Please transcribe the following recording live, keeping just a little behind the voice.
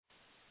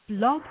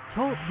Blog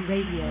Talk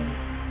Radio.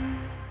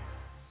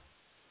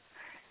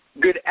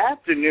 Good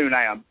afternoon.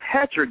 I am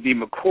Patrick D.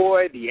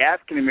 McCoy, the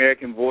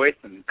African-American voice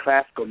in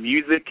classical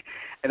music,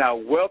 and I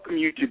welcome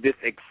you to this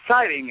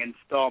exciting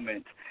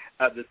installment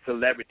of the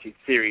Celebrity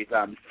Series.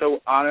 I'm so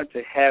honored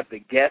to have the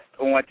guest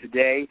on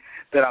today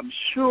that I'm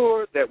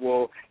sure that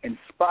will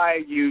inspire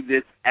you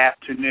this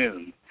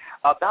afternoon.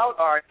 About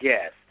our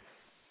guest.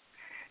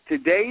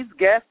 Today's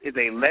guest is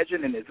a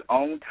legend in his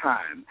own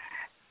time.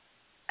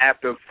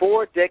 After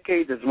 4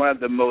 decades as one of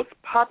the most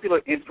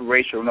popular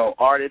inspirational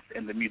artists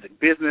in the music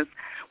business,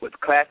 with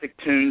classic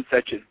tunes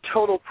such as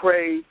Total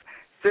Praise,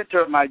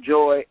 Center of My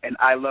Joy, and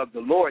I Love the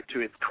Lord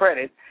to his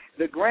credit,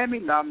 the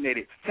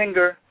Grammy-nominated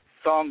singer,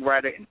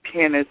 songwriter, and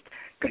pianist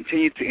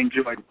continues to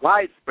enjoy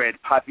widespread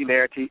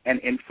popularity and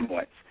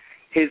influence.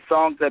 His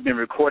songs have been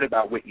recorded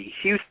by Whitney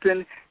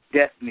Houston,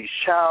 Destiny's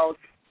Child,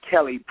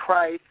 Kelly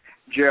Price,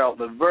 Gerald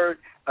Levert,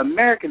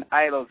 American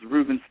Idol's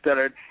Ruben,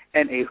 Studdard,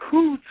 and a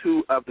who's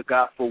who of the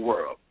gospel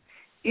world.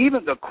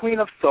 Even the Queen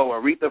of Soul,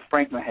 Aretha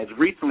Franklin, has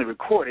recently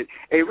recorded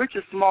a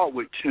Richard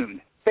Smallwood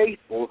tune,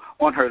 Faithful,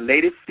 on her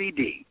latest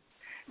CD.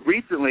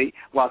 Recently,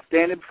 while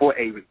standing before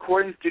a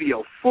recording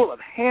studio full of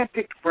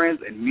hand-picked friends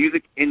and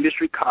music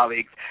industry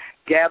colleagues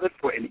gathered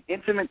for an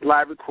intimate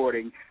live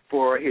recording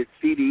for his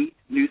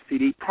new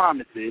CD,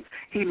 Promises,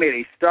 he made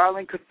a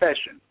startling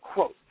confession,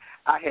 quote,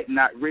 "I had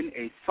not written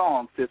a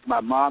song since my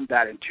mom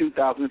died in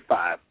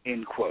 2005,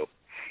 end quote.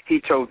 He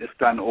told the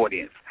stunned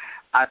audience,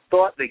 "I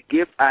thought the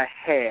gift I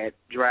had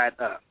dried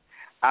up.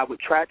 I would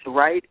try to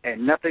write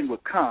and nothing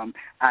would come.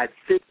 I'd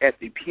sit at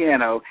the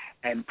piano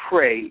and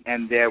pray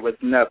and there was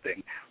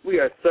nothing." We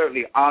are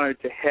certainly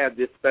honored to have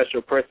this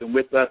special person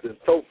with us and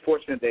so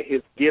fortunate that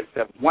his gifts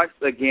have once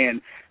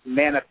again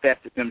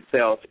manifested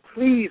themselves.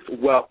 Please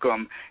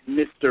welcome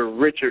Mr.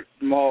 Richard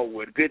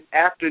Smallwood. Good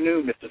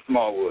afternoon, Mr.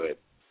 Smallwood.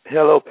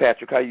 Hello,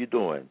 Patrick. How you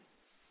doing?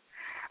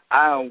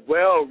 I'm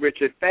well,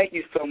 Richard. Thank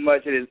you so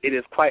much. It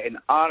is quite an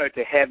honor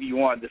to have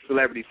you on the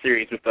Celebrity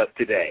Series with us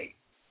today.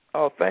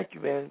 Oh, thank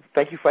you, man.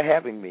 Thank you for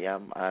having me.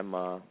 I'm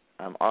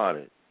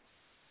honored.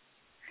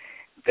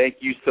 Thank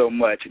you so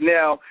much.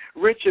 Now,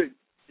 Richard,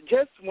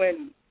 just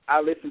when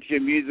I listen to your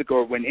music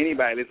or when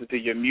anybody listens to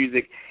your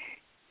music,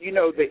 you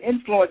know, the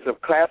influence of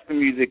classical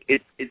music,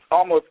 it's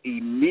almost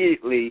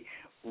immediately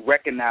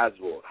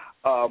recognizable.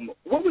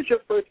 What was your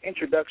first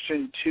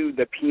introduction to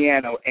the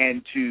piano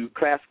and to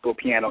classical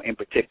piano in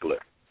particular?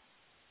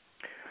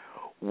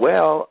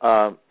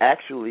 Well,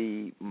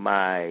 actually,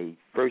 my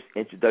first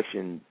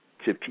introduction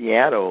to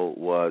piano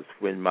was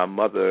when my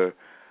mother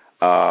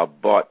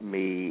bought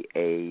me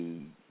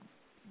a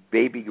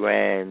baby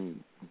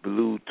grand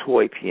blue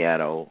toy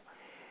piano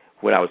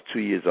when I was 2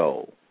 years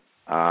old.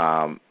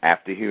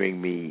 After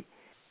hearing me,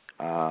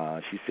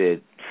 she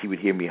said she would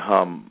hear me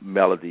hum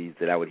melodies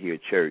that I would hear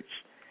at church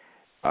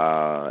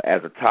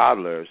as a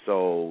toddler.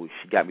 So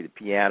she got me the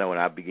piano, and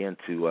I began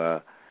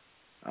to,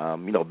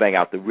 bang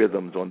out the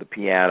rhythms on the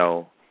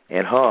piano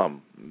and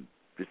hum.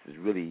 This is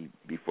really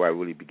before I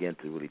really began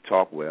to really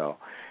talk well.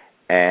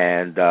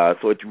 And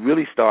so it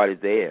really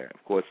started there.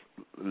 Of course,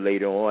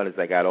 later on as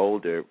I got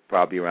older,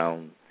 probably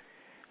around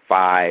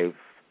 5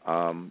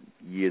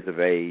 years of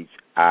age,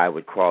 I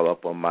would crawl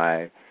up on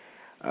my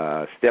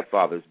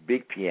stepfather's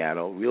big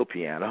piano, real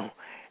piano,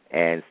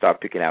 and start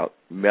picking out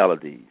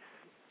melodies.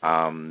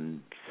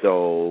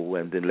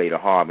 And then later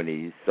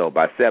harmonies. So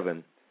by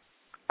 7,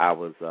 I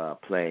was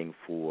playing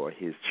for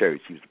his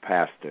church. He was the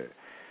pastor.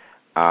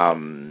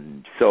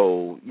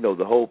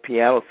 The whole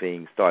piano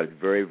thing started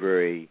very,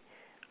 very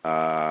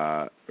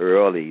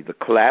early. The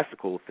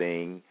classical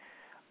thing,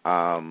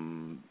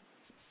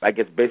 I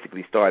guess,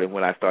 basically started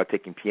when I started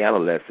taking piano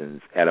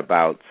lessons at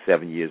about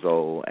 7 years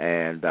old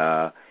and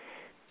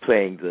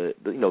playing the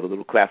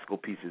little classical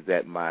pieces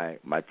that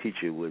my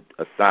teacher would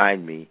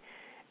assign me.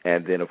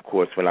 And then, of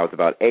course, when I was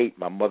about 8,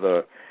 my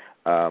mother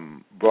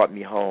brought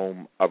me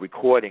home a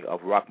recording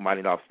of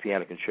Rachmaninoff's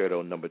Piano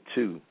Concerto No.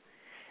 2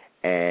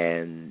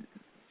 and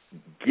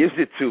gives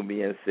it to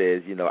me and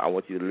says, I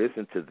want you to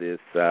listen to this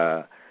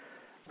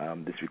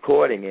this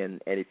recording,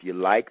 and if you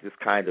like this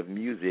kind of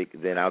music,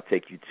 then I'll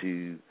take you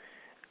to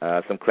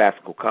some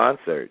classical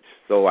concerts.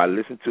 So I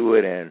listened to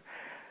it and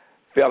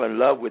fell in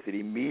love with it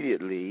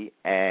immediately,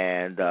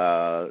 and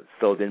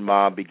so then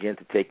Mom began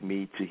to take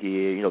me to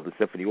hear, the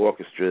symphony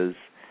orchestras,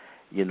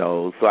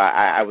 So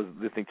I was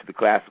listening to the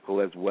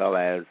classical as well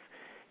as,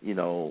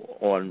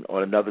 on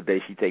another day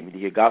she'd take me to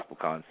hear gospel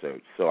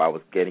concerts. So I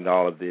was getting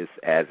all of this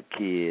as a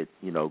kid,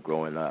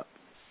 growing up.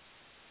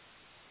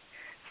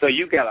 So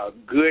you got a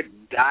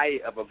good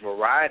diet of a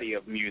variety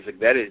of music.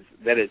 That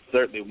is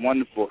certainly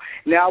wonderful.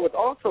 Now, I was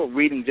also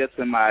reading just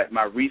in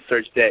my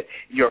research that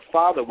your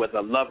father was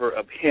a lover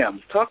of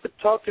hymns. Talk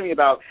to me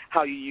about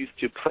how you used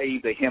to play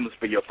the hymns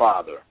for your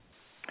father.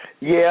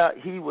 Yeah,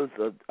 he was.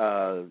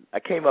 I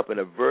came up in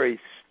a very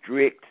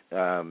strict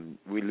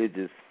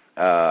religious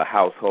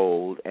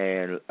household,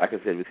 and like I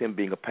said, with him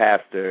being a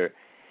pastor,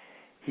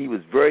 he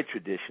was very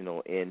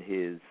traditional in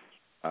his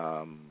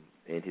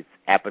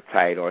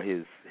appetite or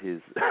his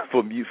his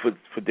for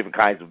different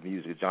kinds of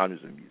music,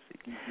 genres of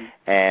music,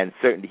 and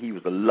certainly he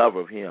was a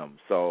lover of hymns.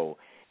 So,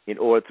 in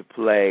order to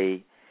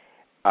play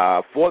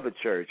for the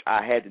church,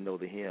 I had to know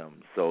the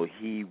hymns. So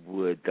he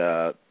would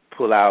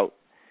pull out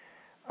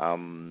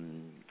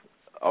an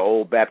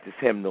old Baptist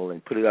hymnal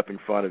and put it up in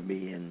front of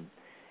me, and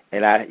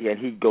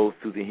he'd go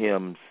through the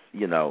hymns,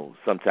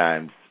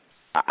 sometimes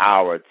an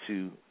hour or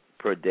two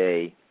per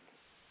day,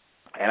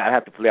 and I'd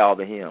have to play all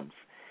the hymns.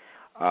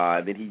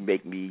 Then he'd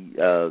make me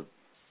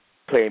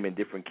play them in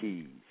different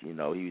keys. He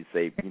would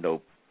say,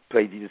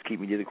 play Jesus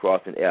Keep Me Near the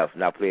Cross in F,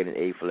 and I play it in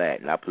A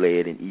flat, and I play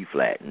it in E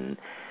flat. And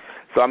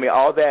so,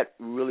 all that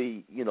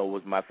really,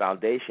 was my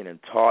foundation and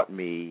taught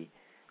me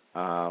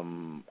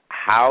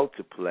how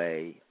to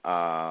play.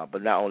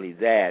 But not only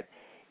that,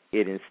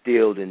 it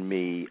instilled in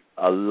me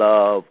a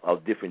love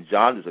of different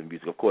genres of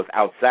music. Of course,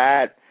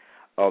 outside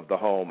of the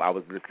home, I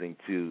was listening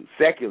to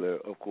secular,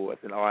 of course,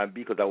 and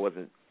R&B because I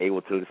wasn't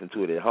able to listen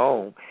to it at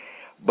home.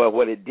 But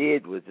what it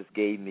did was just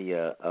gave me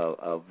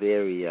a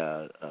very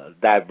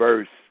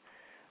diverse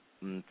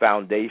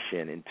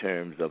foundation in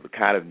terms of the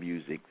kind of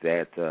music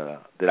that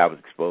I was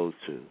exposed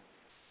to.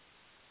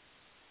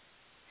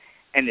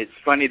 And it's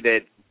funny that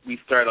we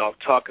start off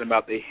talking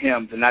about the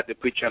hymns, and not to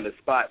put you on the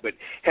spot, but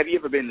have you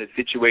ever been in a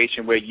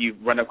situation where you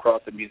run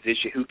across a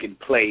musician who can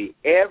play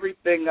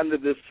everything under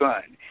the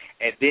sun,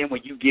 and then when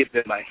you give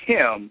them a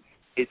hymn,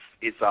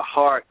 it's a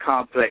hard,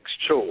 complex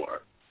chore?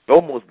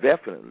 Almost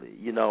definitely,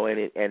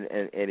 and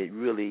it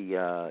really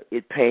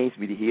it pains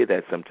me to hear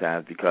that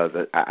sometimes because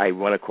I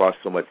run across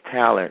so much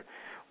talent,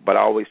 but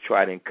I always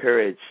try to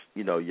encourage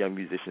young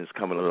musicians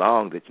coming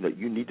along that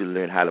you need to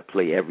learn how to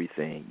play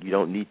everything. You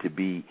don't need to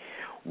be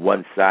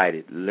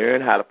one-sided. Learn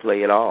how to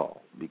play it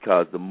all,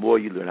 because the more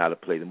you learn how to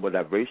play, the more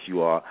diverse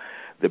you are,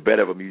 the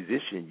better of a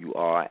musician you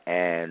are,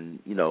 and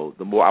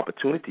the more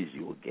opportunities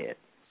you will get.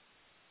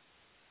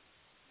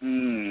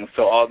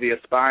 So all the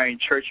aspiring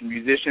church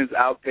musicians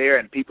out there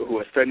and people who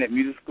are studying at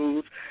music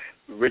schools,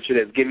 Richard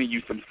has given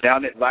you some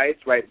sound advice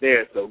right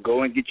there. So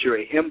go and get your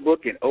hymn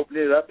book and open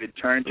it up and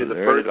turn to the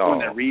first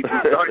one and read from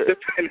start to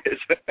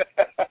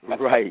finish.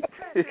 Right.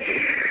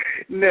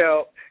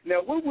 Now,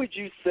 what would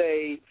you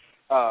say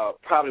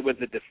probably was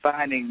the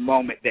defining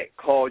moment that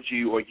called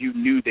you, or you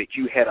knew that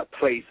you had a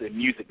place in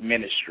music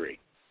ministry?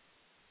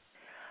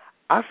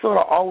 I sort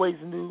of always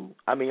knew.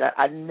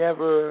 I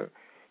never,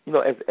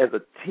 as a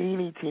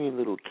teeny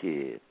little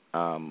kid,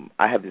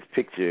 I have this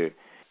picture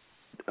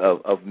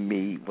of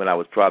me when I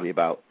was probably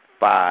about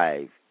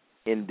 5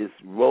 in this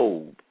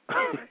robe.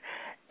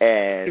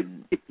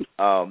 And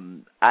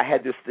I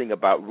had this thing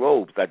about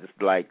robes. I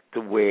just like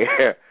to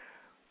wear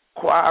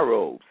choir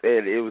robes,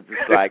 and it was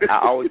just like I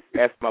always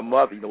asked my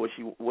mother,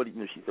 she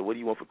said, "What do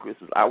you want for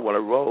Christmas?" "I want a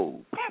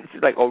robe."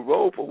 She's like, "A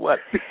robe for what?"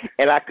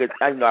 And I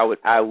would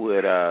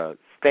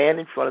stand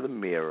in front of the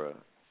mirror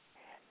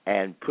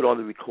and put on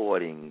the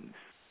recordings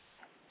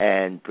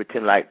and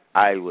pretend like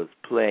I was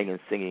playing and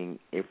singing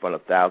in front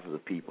of thousands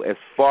of people as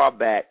far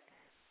back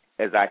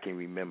as I can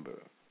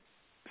remember.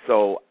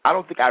 So I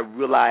don't think I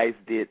realized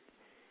that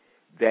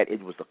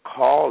it was a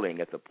calling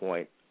at the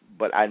point,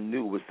 but I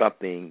knew it was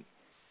something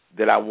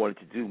that I wanted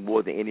to do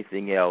more than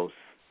anything else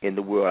in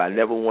the world. I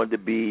never wanted to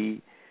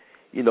be,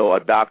 a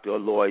doctor, a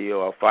lawyer,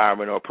 or a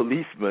fireman, or a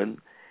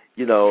policeman,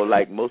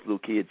 like most little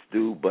kids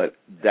do, but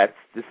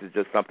this is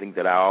just something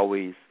that I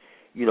always,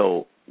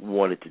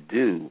 wanted to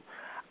do.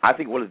 I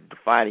think one of the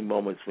defining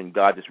moments when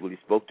God just really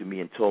spoke to me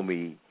and told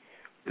me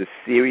the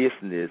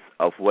seriousness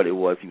of what it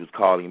was he was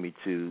calling me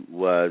to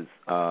was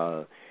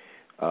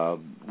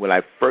when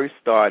I first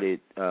started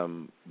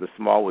the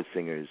Smallwood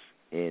Singers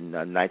in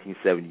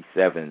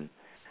 1977.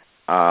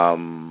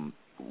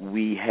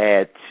 We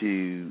had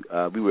to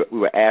we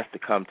were asked to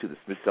come to the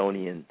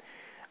Smithsonian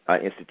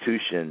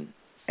Institution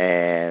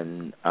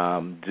and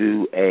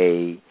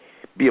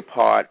be a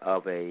part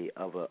of a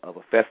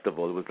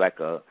festival. It was like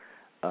a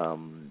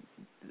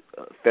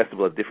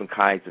festival of different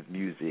kinds of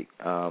music,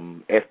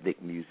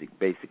 ethnic music,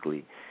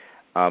 basically.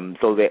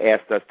 So they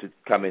asked us to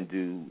come and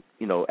do,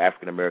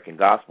 African American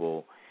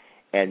gospel,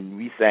 and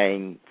we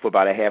sang for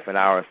about a half an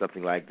hour or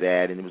something like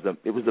that. And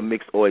it was a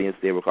mixed audience.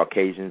 There were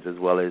Caucasians as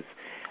well as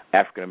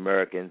African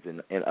Americans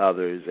and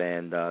others.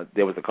 And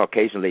there was a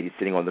Caucasian lady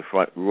sitting on the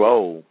front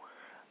row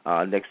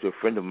next to a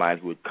friend of mine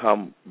who had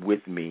come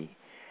with me.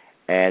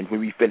 And when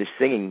we finished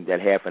singing,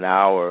 that half an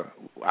hour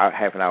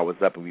was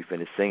up, and we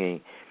finished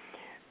singing.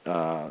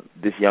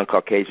 This young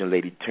Caucasian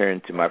lady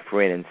turned to my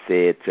friend and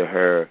said to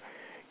her,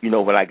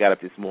 when I got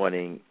up this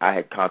morning, I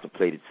had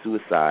contemplated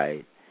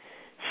suicide.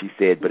 She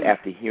said, but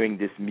after hearing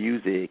this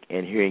music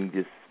and hearing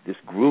this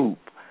group,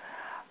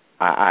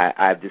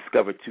 I've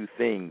discovered 2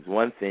 things.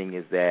 One thing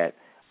is that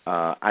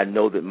I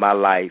know that my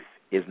life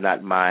is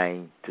not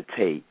mine to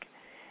take.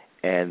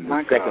 And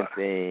the second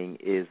thing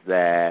is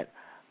that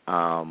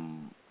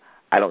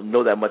I don't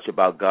know that much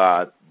about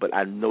God, but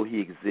I know he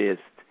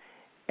exists,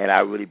 and I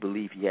really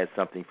believe he has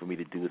something for me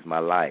to do with my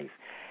life.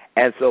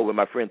 And so when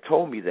my friend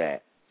told me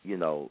that,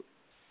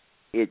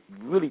 it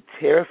really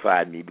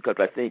terrified me, because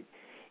I think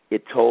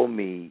it told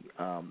me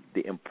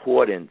the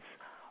importance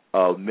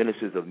of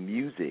ministers of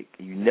music.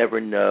 You never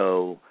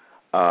know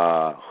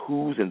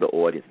who's in the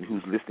audience and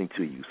who's listening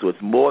to you. So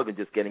it's more than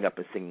just getting up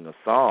and singing a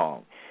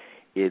song.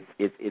 It's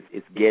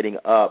getting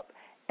up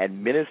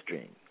and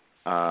ministering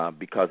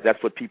because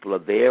that's what people are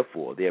there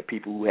for. There are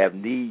people who have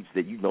needs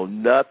that you know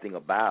nothing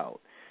about.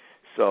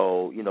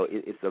 So,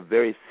 it's a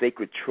very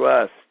sacred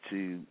trust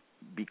to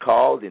be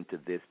called into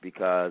this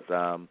because,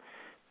 to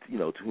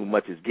whom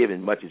much is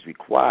given, much is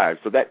required.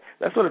 So that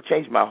sort of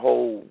changed my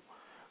whole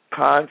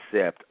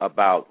concept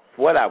about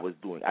what I was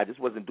doing. I just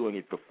wasn't doing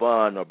it for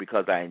fun or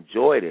because I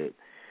enjoyed it,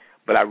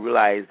 but I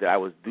realized that I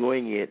was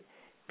doing it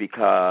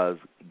because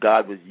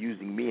God was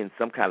using me in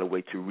some kind of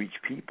way to reach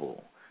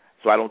people.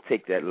 So I don't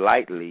take that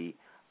lightly.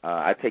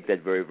 I take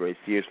that very, very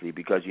seriously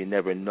because you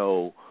never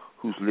know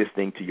who's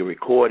listening to your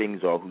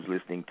recordings or who's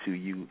listening to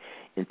you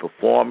in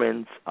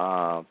performance.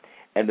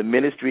 And the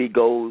ministry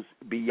goes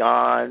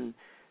beyond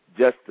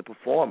just the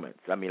performance.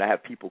 I mean, I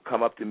have people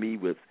come up to me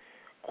with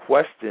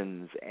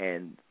questions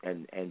and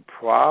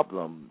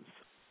problems,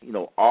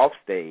 off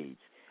stage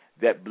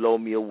that blow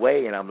me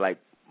away. And I'm like,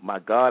 my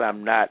God,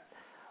 I'm not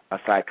a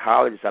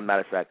psychologist, I'm not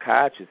a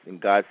psychiatrist.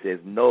 And God says,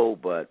 no,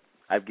 but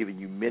I've given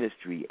you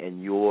ministry,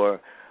 and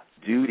your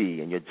duty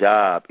and your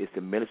job is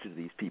to minister to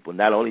these people,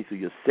 not only through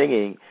your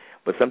singing,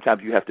 but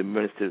sometimes you have to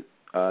minister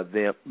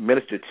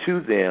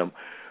to them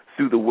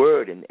through the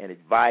word and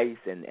advice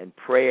and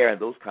prayer and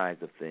those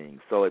kinds of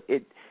things. So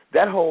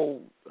that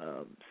whole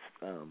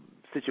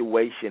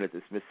situation at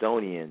the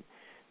Smithsonian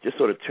just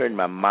sort of turned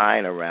my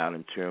mind around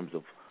in terms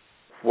of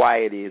why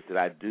it is that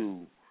I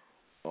do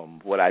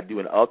what I do,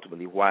 and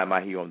ultimately why am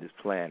I here on this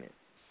planet.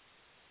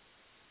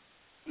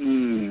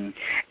 And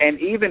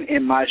even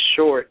in my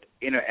short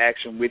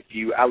interaction with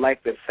you, I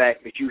like the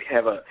fact that you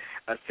have a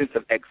sense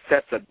of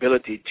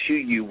accessibility to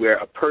you, where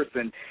a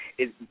person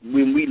is,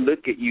 when we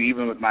look at you,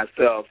 even with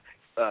myself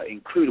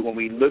included, when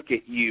we look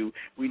at you,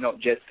 we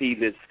don't just see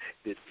this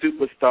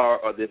superstar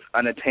or this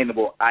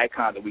unattainable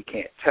icon that we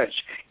can't touch.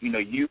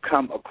 You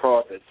come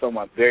across as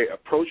someone very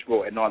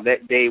approachable, and on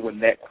that day when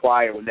that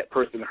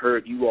person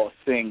heard you all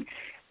sing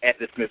at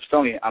the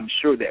Smithsonian, I'm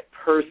sure that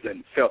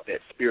person felt that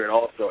spirit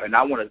also, and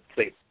I want to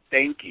say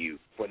thank you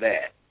for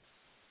that.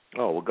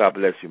 Oh, well, God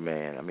bless you,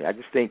 man. I mean, I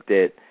just think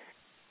that,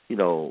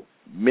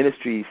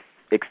 ministry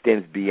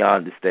extends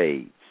beyond the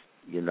stage,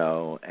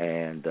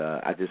 and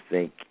I just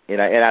think,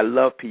 and I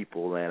love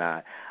people, and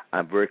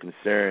I'm very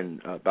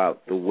concerned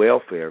about the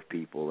welfare of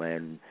people,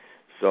 and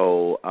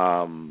so,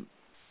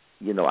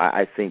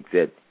 I think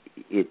that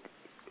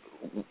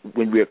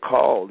when we're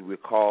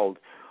called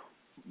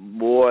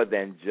more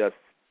than just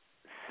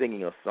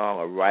singing a song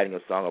or writing a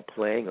song or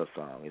playing a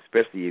song,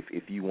 especially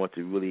if you want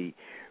to really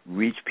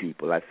reach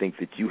people. I think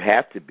that you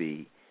have to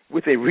be,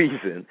 with a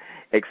reason,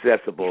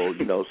 accessible,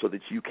 so that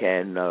you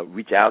can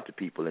reach out to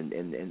people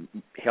and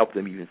help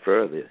them even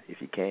further if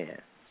you can.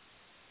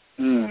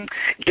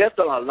 Just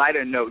on a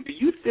lighter note, do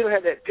you still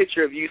have that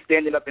picture of you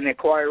standing up in that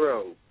choir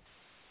robe?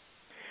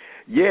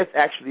 Yes,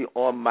 actually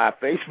on my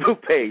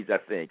Facebook page, I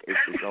think. It's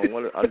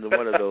on under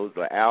one of those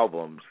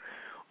albums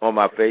on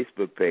my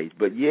Facebook page.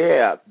 But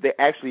yeah, they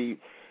actually,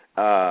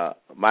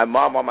 my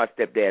mom or my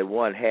stepdad,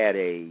 one had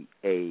a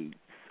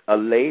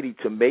lady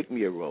to make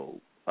me a robe,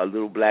 a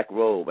little black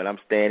robe, and I'm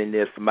standing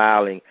there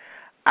smiling.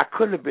 I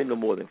couldn't have been no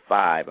more than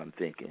 5, I'm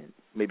thinking,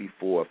 maybe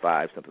 4 or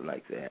 5, something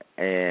like that.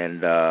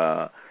 And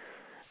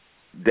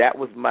that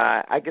was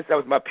my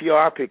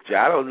PR picture.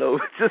 I don't know,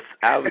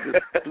 I was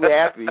just too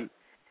happy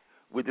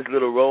with this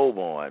little robe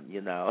on,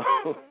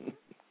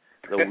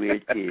 So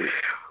weird kid.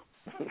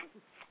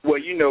 Well,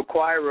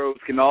 choir robes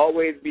can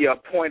always be a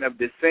point of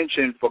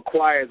dissension for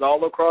choirs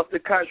all across the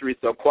country.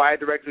 So choir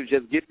directors,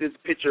 just get this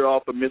picture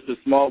off of Mr.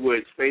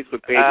 Smallwood's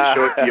Facebook page and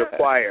show it to your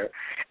choir.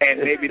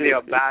 And maybe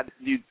they'll buy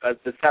you to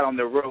sit on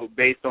the robe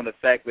based on the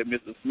fact that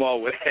Mr.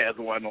 Smallwood has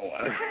one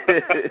on.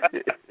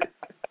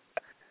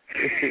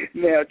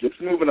 Now,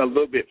 just moving a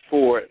little bit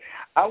forward,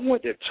 I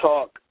want to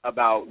talk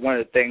about one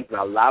of the things that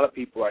a lot of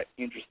people are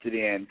interested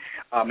in.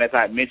 As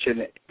I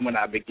mentioned when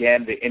I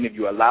began the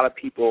interview, a lot of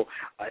people,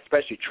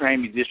 especially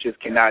trained musicians,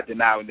 cannot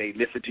deny when they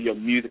listen to your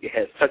music, it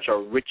has such a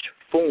rich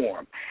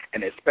form,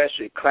 and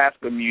especially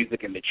classical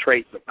music and the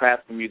traits of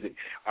classical music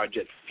are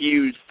just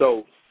fused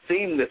so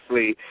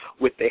seamlessly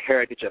with the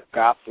heritage of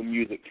gospel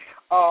music.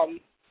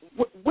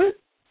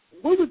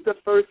 What was the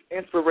first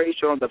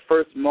inspiration or the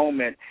first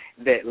moment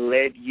that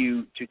led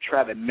you to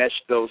try to mesh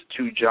those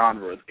two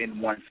genres in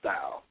one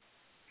style?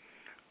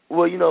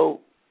 Well,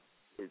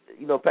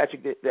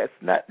 Patrick, that's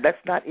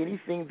not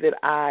anything that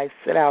I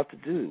set out to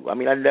do. I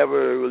mean, I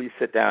never really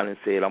sat down and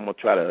said, I'm going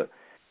to try to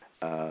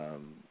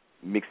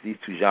mix these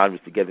two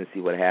genres together and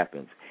see what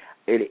happens.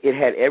 It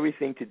had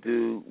everything to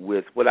do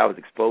with what I was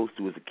exposed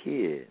to as a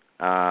kid,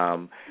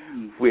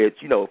 which,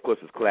 of course,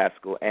 was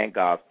classical and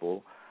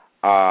gospel.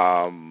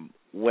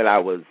 When I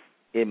was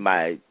in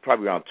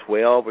probably around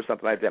 12 or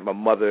something like that, my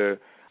mother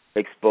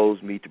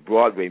exposed me to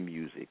Broadway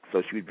music.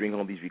 So she would bring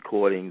home these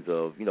recordings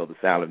of, The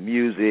Sound of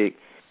Music,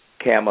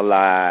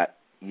 Camelot,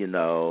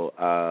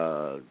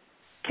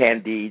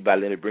 Candide by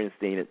Leonard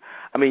Bernstein.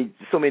 I mean,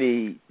 so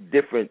many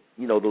different,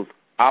 those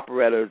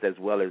operettas as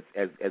well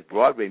as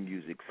Broadway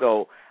music.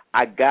 So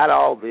I got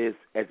all this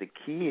as a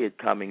kid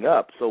coming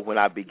up. So when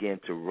I began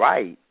to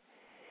write,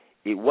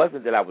 it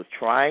wasn't that I was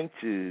trying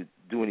to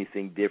do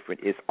anything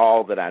different. It's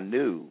all that I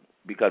knew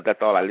because that's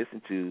all I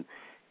listened to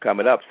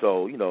coming up.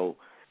 So, you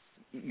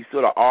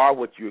sort of are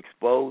what you're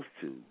exposed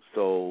to.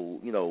 So,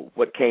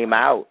 what came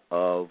out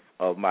of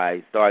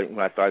my starting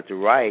when I started to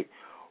write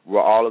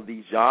were all of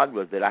these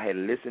genres that I had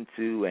listened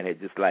to and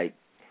had just like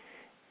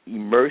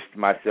immersed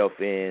myself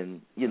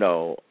in,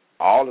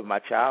 all of my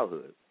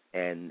childhood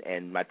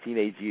and my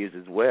teenage years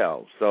as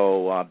well.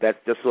 So that's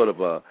just sort of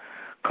a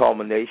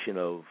culmination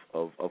of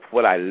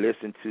what I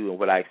listened to and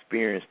what I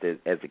experienced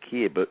as a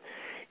kid. But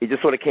it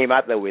just sort of came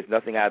out that way. It's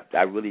nothing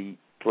I really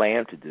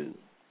planned to do.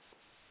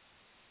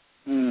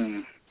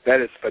 That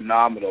is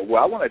phenomenal.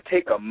 Well, I want to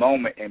take a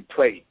moment and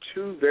play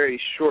two very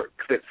short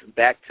clips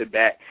back to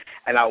back,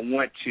 and I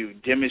want to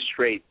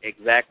demonstrate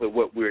exactly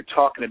what we're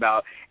talking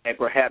about. And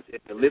perhaps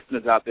if the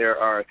listeners out there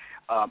are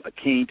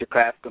keen to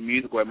classical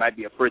music or it might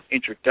be a first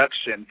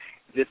introduction,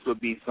 this would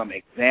be some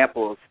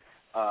examples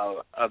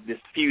of this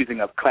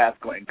fusing of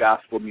classical and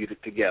gospel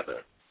music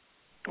together.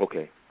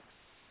 Okay.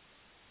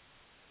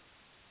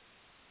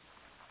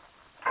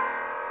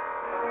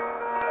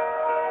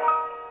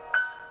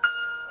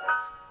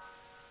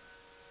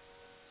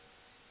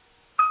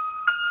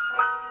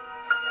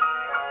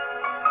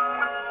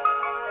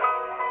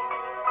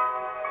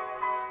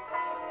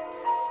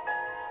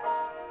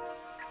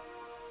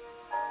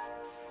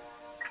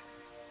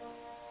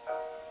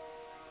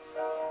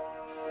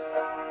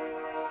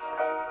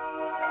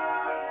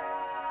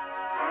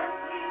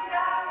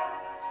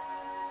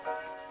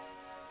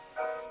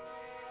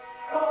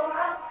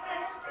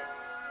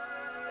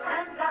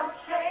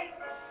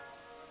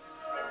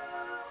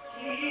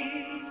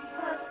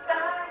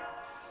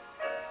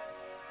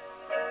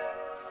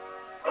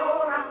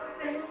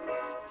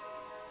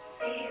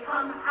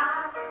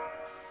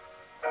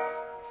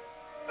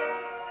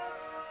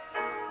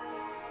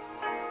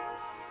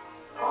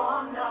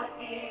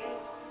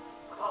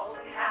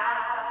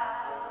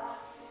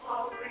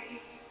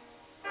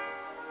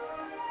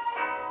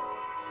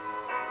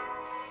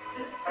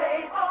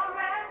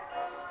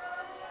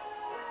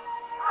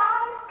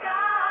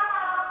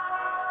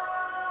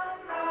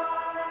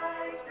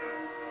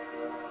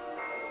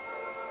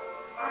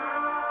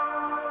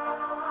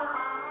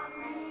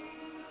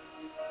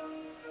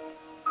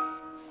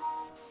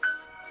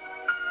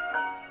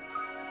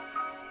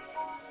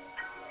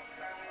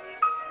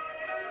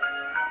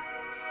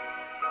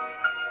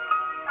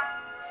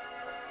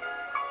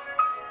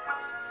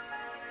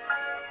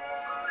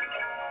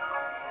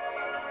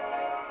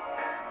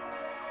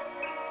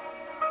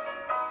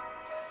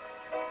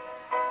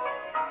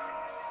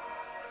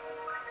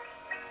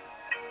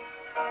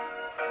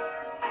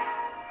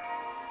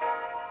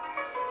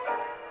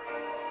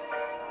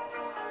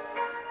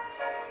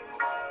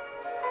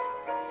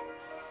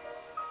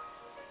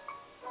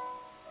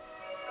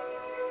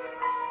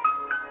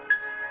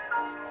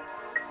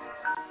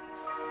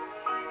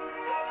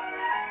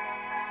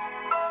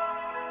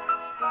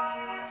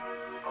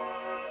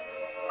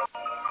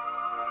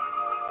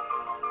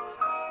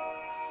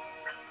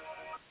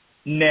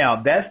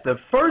 Now, that's the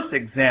first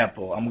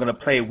example. I'm going to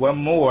play one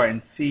more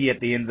and see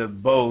at the end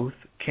of both,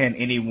 can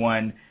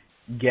anyone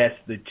guess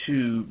the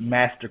two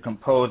master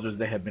composers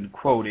that have been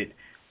quoted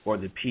for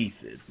the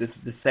pieces. This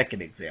is the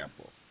second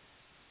example.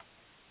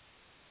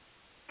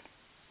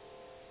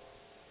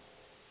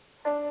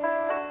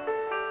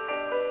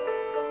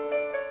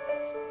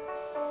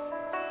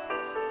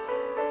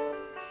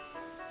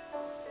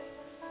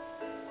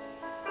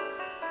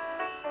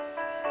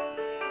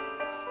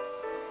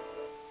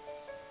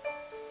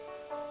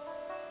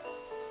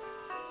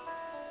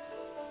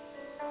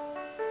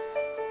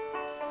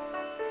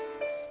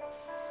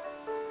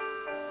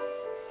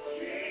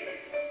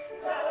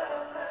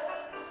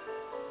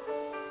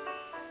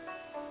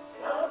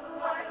 Oh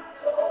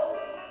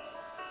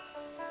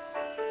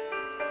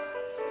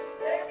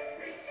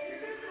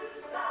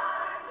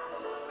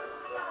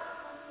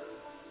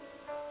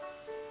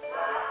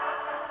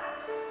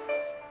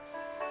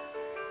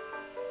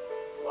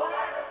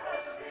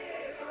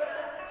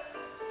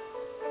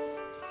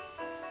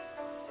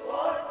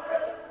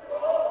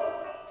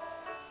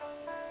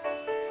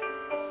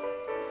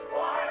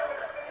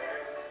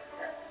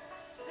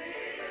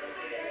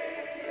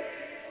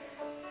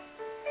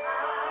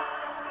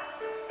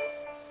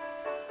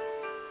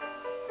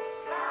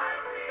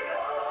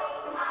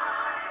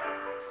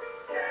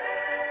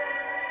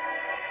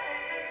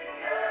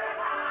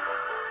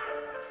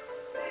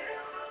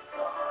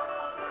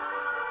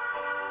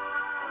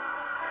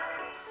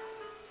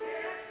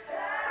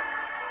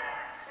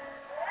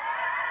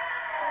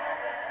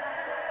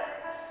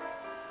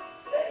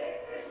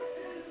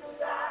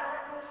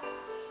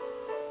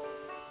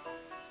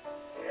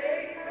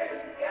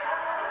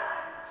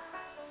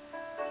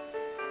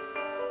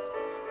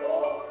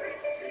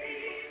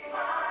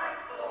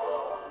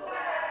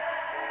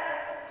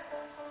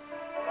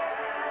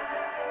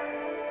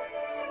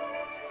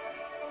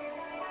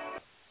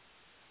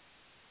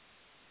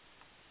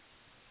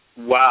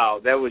Wow,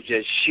 that was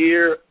just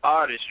sheer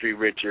artistry,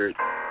 Richard.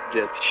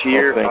 Just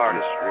sheer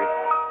artistry.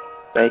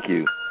 Thank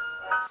you.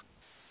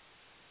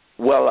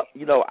 Well,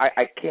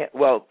 I can't.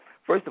 Well,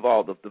 first of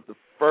all, the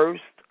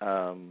first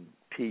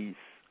piece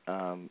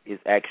is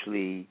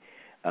actually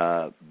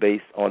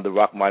based on the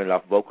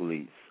Rachmaninoff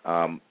vocalists.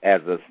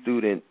 As a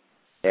student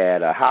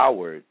at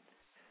Howard,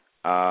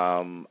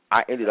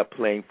 I ended up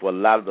playing for a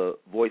lot of the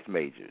voice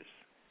majors,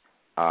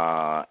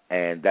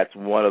 and that's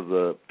one of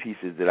the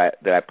pieces that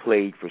I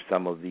played for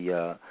some of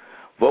the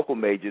vocal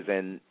majors,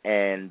 and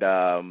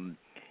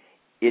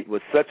it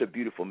was such a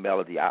beautiful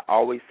melody. I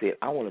always said,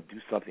 I want to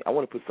do something. I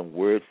want to put some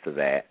words to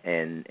that,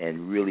 and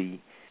really,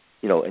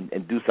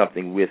 and do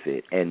something with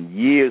it. And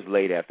years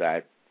later, after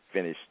I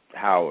finished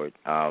Howard,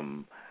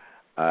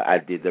 I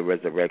did the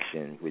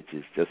Resurrection, which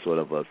is just sort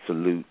of a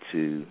salute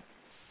to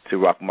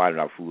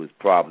Rachmaninoff, who is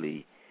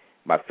probably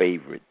my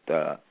favorite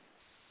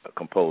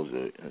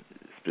composer,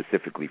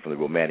 specifically from the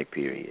Romantic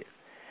period.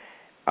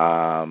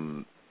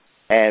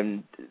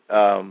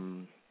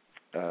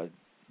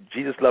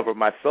 Jesus Lover of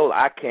My Soul,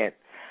 I can't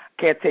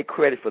take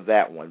credit for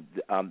that one.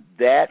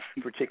 That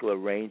particular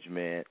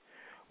arrangement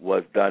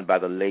was done by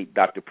the late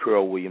Dr.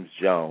 Pearl Williams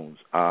Jones.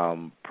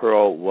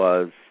 Pearl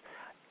was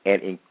an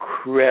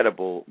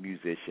incredible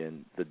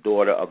musician, the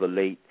daughter of the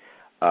late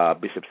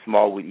Bishop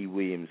Smallwood E.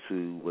 Williams,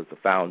 who was the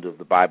founder of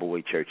the Bible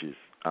Way churches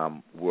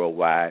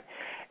worldwide.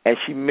 And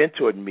she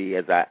mentored me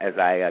as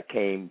I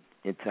came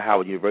into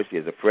Howard University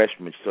as a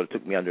freshman. She sort of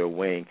took me under her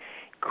wing.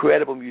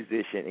 Incredible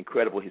musician,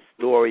 incredible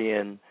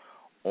historian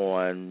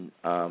on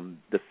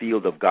the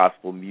field of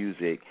gospel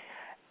music.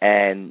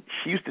 And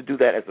she used to do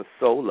that as a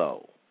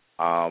solo,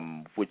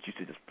 which used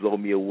to just blow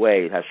me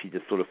away, how she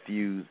just sort of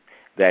fused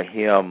that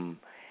hymn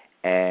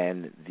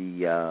and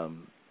the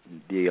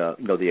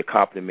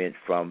accompaniment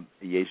from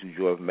the Jesus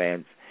Joy of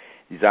Man's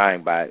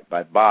Design by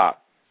Bach.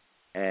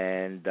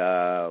 And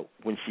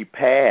when she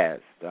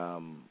passed,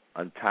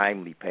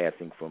 untimely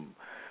passing from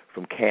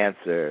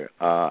cancer,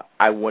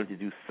 I wanted to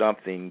do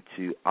something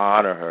to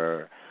honor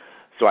her.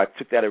 So I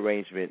took that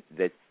arrangement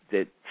that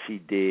she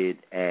did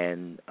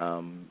and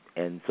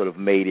sort of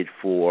made it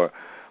for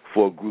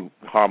a group,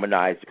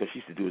 harmonized, because she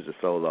used to do it as a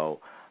solo.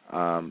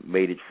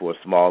 Made it for a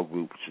small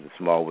group, which is the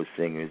Smallwood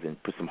Singers,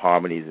 and put some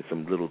harmonies and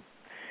some little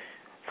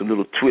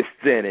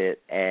twists in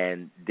it,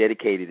 and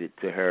dedicated it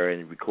to her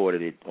and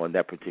recorded it on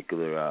that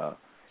particular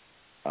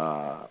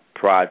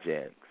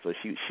project. So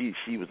she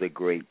was a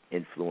great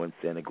influence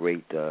and a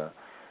great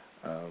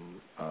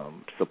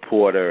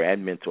supporter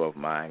and mentor of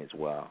mine as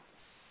well.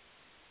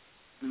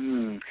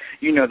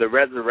 The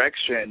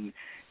Resurrection,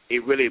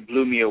 it really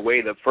blew me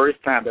away. The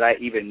first time that I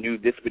even knew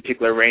this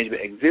particular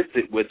arrangement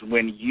existed was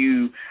when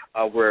you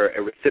were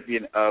a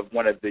recipient of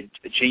one of the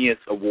Genius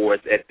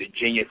Awards at the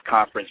Genius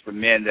Conference for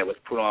Men that was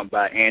put on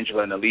by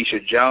Angela and Alicia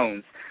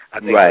Jones, I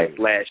think it was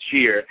last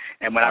year.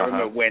 And when I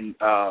remember when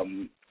I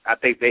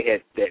think they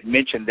had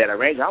mentioned that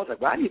arrangement, I was like,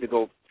 well, I need to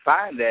go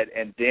find that.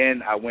 And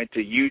then I went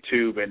to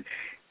YouTube, and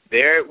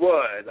there it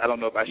was. I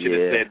don't know if I should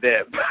have said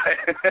that, but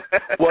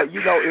well,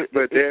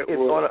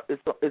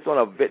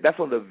 that's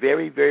on the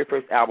very, very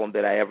first album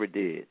that I ever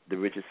did, the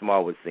Richard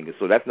Smallwood Singer.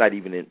 So that's not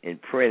even in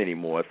print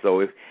anymore. So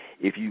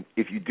if you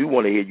do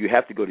want to hear, you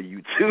have to go to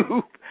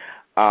YouTube.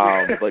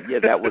 But yeah,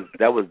 that was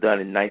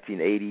done in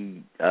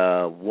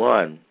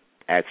 1981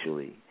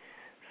 actually.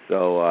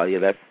 So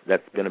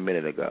that's been a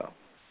minute ago.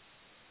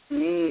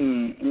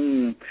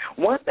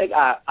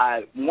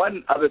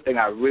 One other thing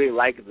I really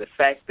like is the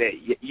fact that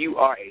you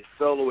are a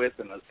soloist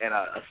and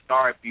a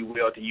star, if you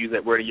will, to use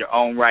that word in your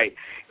own right.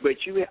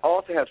 But you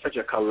also have such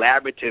a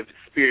collaborative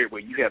spirit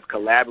where you have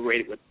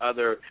collaborated with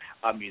other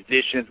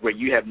musicians, where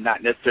you have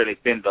not necessarily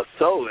been the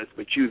soloist,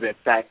 but you've in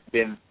fact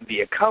been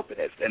the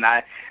accompanist. And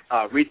I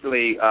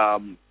recently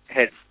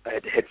had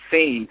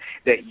seen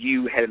that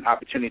you had an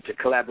opportunity to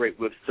collaborate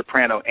with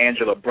soprano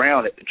Angela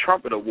Brown at the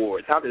Trumpet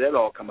Awards. How did that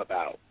all come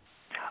about?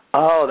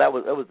 Oh, it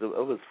was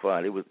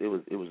fun. It was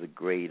a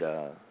great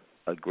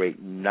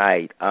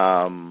night.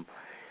 I'm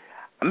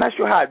not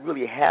sure how it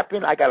really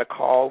happened. I got a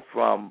call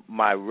from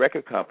my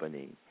record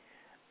company,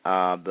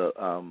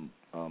 the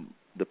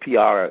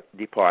PR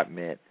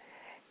department,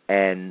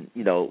 and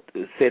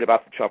said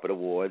about the Trumpet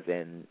Awards,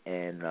 and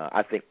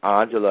I think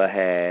Angela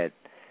had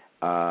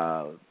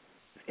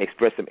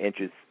expressed some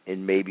interest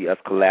in maybe us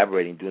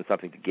collaborating, doing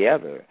something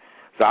together.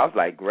 So I was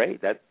like, great,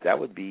 that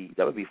would be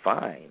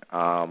fine.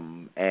 So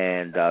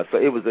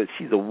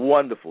she's a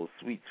wonderful,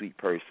 sweet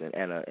person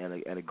and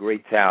a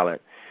great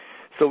talent.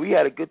 So we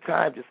had a good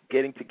time just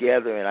getting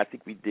together, and I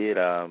think we did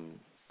To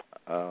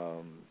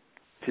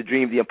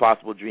Dream the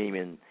Impossible Dream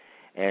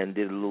and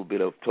did a little bit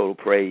of Total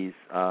Praise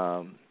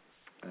in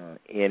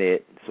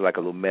it, so like a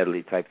little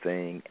medley type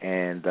thing.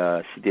 And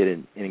she did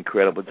an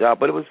incredible job,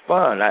 but it was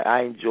fun.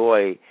 I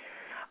enjoy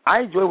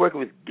working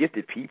with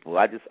gifted people.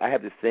 I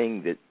have this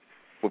thing that,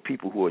 for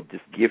people who are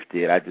just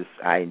gifted, I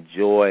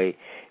enjoy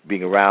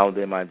being around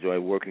them. I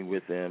enjoy working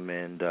with them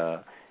and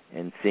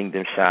seeing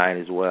them shine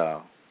as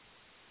well.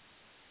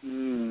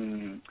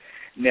 Now,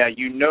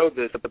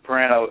 the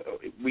soprano,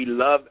 we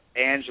love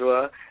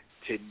Angela,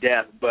 to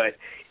death, but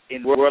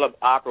in the world of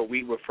opera,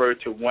 we refer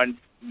to one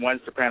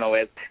soprano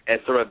as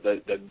sort of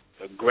the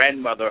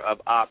grandmother of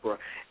opera.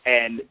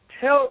 And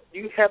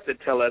you have to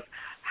tell us,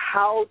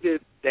 how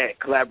did that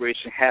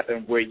collaboration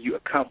happen where you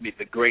accompanied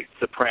the great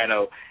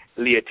soprano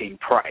Leontine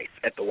Price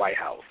at the White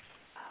House?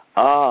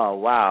 Oh,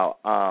 wow.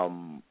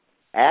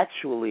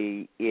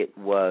 Actually, it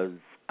was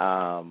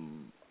a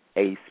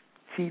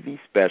TV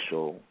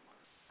special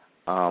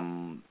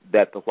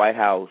that the White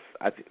House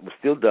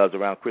still does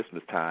around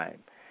Christmas time.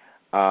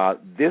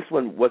 This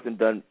one wasn't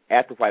done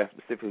at the White House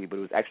specifically, but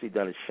it was actually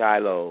done at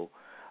Shiloh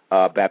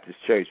Baptist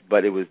Church,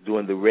 but it was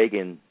during the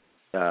Reagan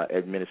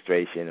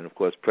administration, and of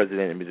course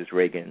President and Mrs.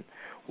 Reagan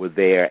were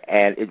there,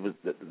 and it was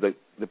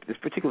this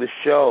particular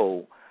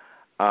show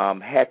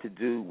had to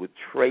do with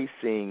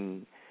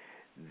tracing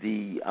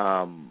the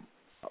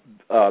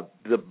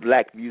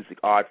black music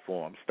art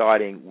form,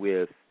 starting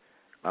with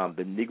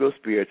the Negro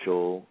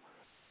spiritual,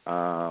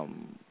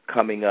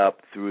 coming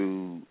up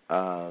through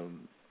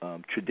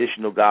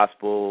traditional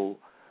gospel,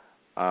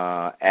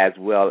 as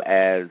well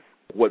as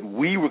what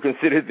we were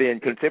considered then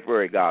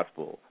contemporary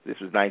gospel. This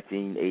was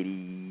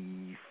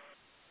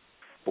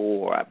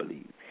 1984, I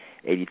believe,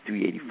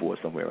 83, 84,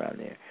 somewhere around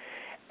there.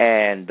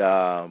 And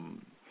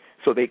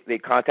so they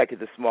contacted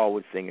the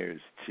Smallwood singers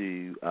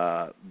to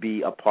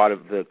be a part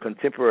of the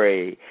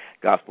contemporary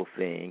gospel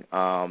thing.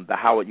 The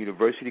Howard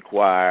University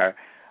choir,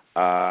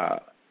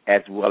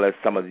 as well as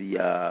some of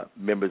the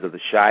members of the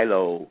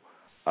Shiloh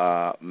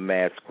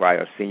mass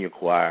choir, senior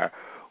choir,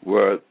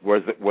 were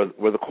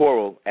the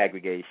choral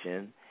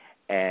aggregation,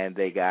 and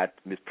they got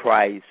Ms.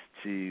 Price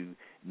to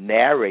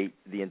narrate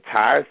the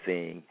entire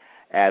thing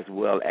as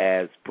well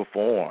as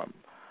perform.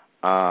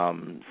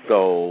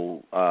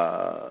 So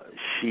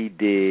she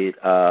did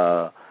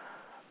a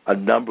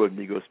number of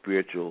Negro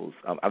spirituals.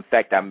 In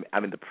fact, I'm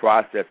in the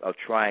process of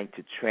trying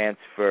to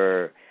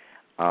transfer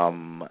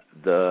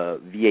the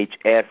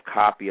VHS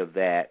copy of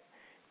that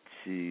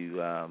to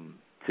a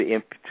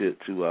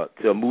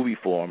movie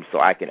form, so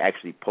I can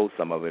actually post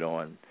some of it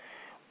on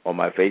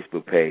my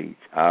Facebook page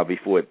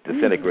before it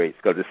disintegrates,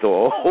 because it's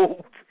so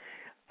old.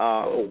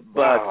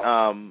 But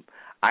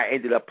I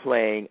ended up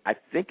playing, I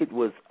think it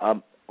was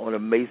on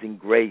Amazing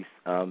Grace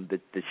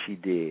that she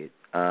did,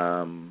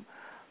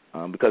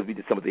 because we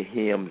did some of the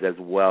hymns as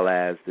well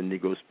as the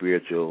Negro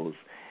spirituals,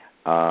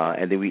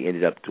 and then we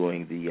ended up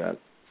doing the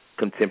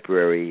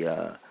contemporary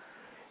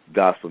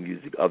gospel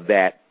music of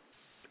that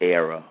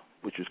era,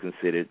 which was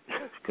considered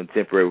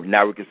contemporary.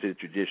 Now we're considered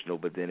traditional,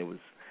 but then it was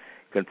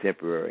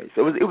contemporary.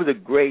 So it was a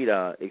great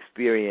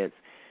experience.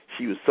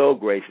 She was so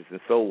gracious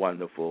and so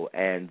wonderful,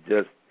 and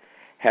just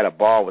had a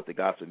ball with the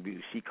gospel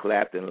music. She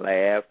clapped and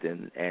laughed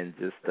and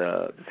just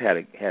had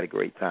a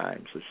great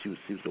time. So she was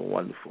a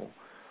wonderful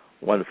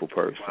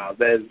person. Wow,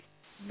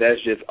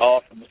 that's just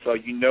awesome. So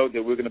you know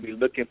that we're going to be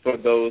looking for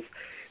those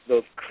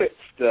clips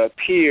to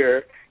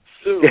appear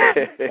soon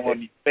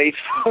on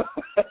Facebook.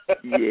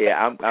 Yeah,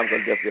 I'm going to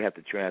definitely have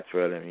to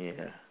transfer them.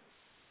 Yeah.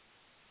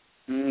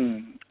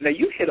 Now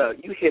you hit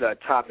a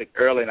topic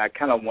earlier, and I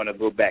kind of want to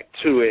go back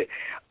to it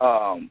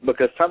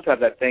because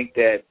sometimes I think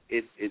that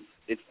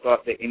it's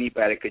thought that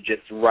anybody could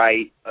just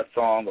write a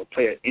song or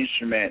play an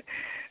instrument,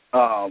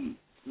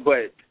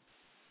 but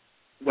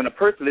when a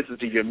person listens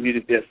to your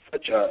music, there's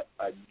such a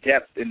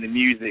depth in the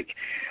music.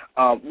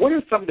 What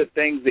are some of the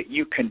things that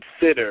you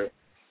consider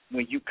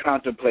when you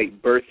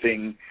contemplate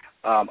birthing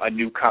a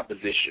new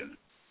composition?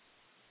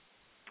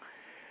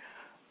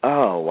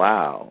 Oh,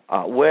 wow.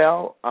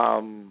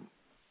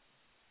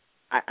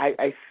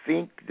 I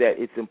think that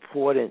it's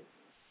important,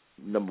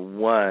 number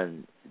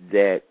one,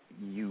 that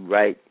you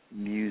write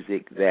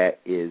music that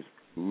is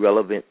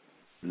relevant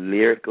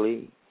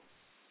lyrically,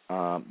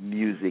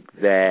 music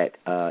that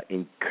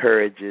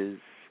encourages,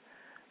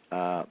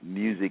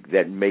 music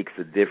that makes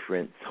a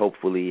difference,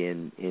 hopefully,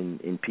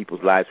 in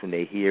people's lives when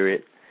they hear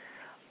it.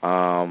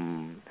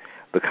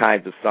 The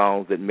kinds of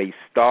songs that may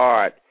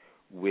start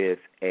with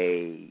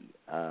a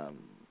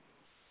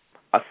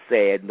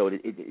sad note.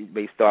 It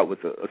may start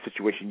with a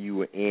situation you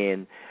were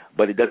in,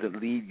 but it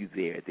doesn't leave you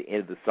there. At the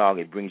end of the song,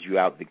 it brings you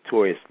out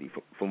victoriously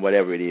from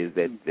whatever it is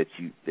that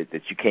you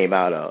came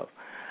out of.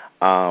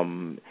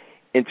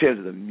 In terms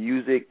of the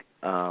music,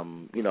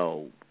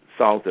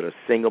 songs that are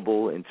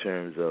singable in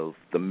terms of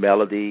the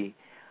melody,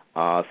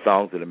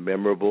 songs that are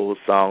memorable,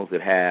 songs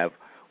that have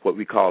what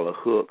we call a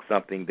hook,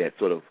 something that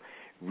sort of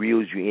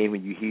reels you in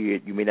when you hear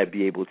it. You may not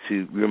be able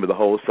to remember the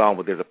whole song,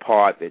 but there's a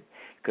part that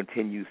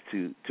continues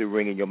to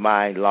ring in your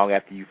mind long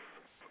after you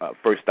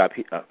first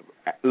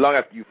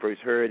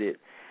heard it.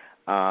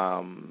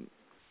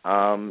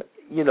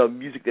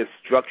 Music that's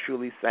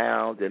structurally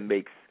sound and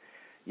makes,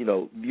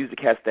 music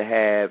has to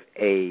have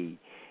a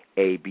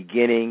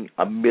beginning,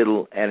 a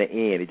middle, and an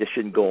end. It just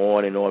shouldn't go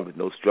on and on with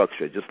no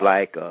structure. Just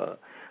like a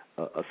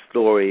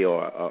story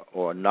or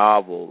a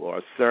novel or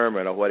a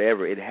sermon or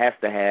whatever, it has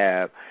to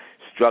have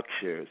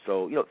structure.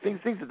 So,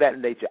 things of that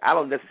nature. I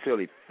don't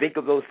necessarily think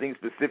of those things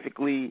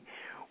specifically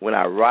when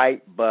I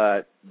write,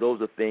 but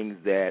those are things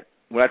that,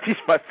 when I teach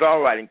my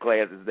songwriting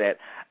classes, that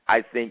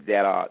I think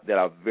that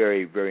are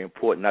very, very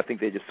important. I think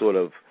they're just sort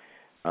of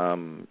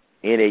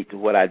innate to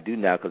what I do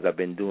now because I've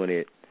been doing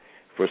it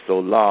for so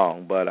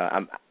long. But I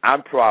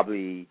am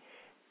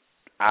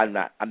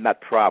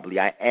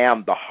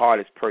the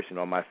hardest person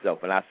on myself,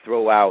 and I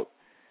throw out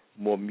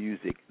more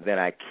music than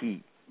I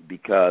keep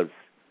because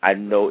I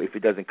know if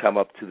it doesn't come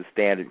up to the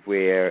standard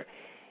where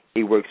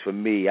it works for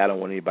me, I don't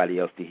want anybody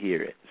else to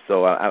hear it.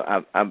 So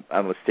I'm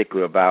a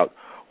stickler about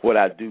what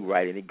I do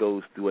right, and it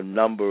goes through a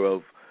number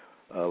of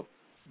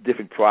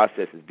different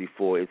processes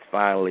before it's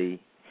finally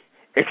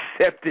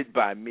accepted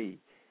by me.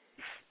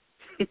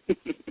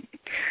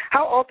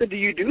 How often do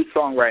you do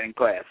songwriting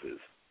classes?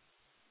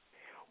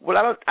 Well,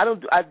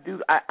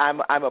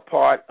 I'm a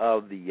part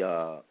of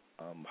the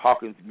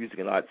Hawkins Music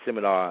and Art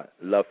Seminar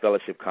Love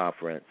Fellowship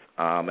Conference,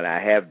 and I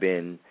have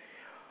been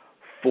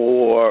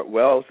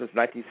since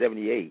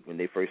 1978 when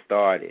they first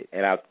started,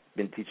 and I've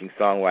been teaching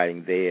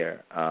songwriting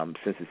there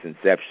since its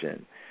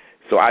inception.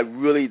 So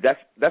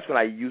that's when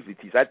I usually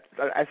teach.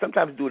 I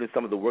sometimes do it in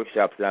some of the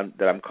workshops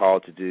that I'm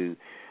called to do,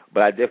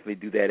 but I definitely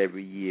do that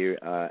every year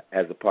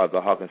as a part of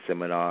the Hawkins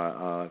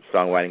Seminar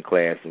songwriting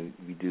class, and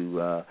we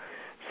do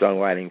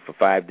songwriting for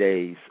 5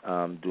 days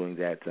during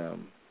that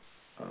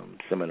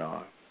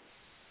seminar.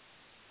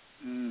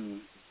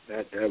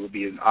 That would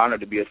be an honor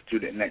to be a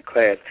student in that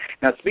class.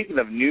 Now, speaking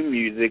of new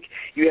music,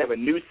 you have a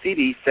new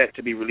CD set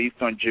to be released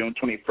on June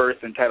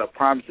 21st entitled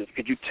Promises.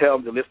 Could you tell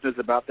the listeners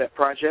about that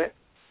project?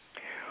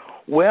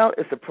 Well,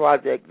 it's a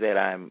project that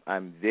I'm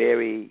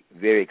very,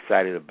 very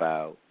excited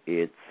about.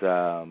 It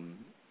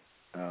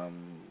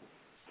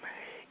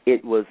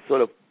was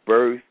sort of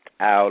birthed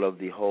out of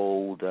the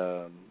whole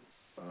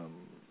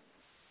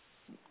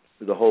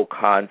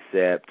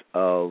concept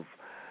of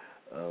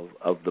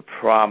the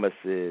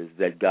promises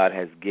that God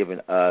has given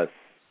us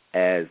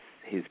as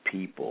His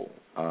people.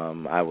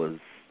 I was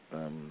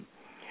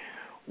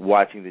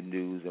watching the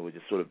news and was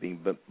just sort of being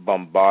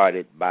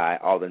bombarded by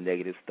all the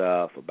negative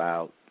stuff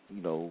about,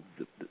 the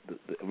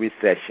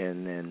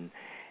recession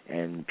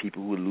and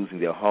people who were losing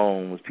their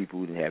homes, people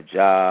who didn't have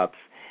jobs,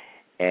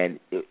 and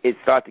it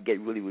started to get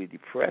really, really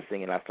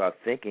depressing. And I started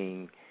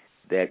thinking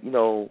that,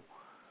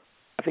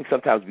 I think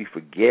sometimes we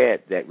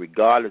forget that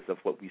regardless of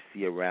what we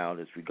see around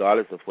us,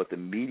 regardless of what the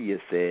media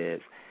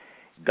says,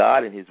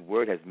 God in His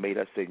Word has made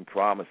us certain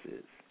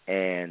promises.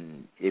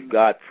 And if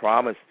God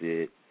promised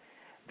it,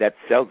 that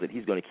sells it.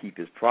 He's going to keep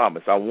His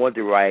promise. I wanted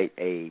to write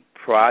a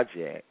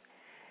project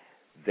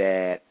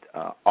that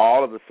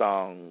all of the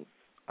songs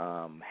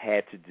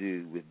had to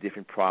do with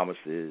different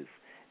promises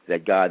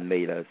that God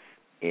made us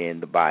in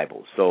the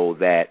Bible, so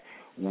that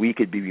we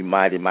could be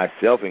reminded,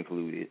 myself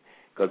included,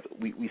 because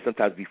we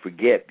sometimes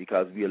forget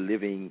because we are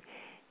living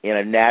in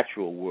a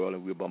natural world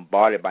and we're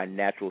bombarded by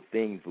natural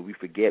things, but we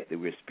forget that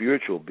we're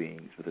spiritual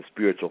beings with a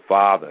spiritual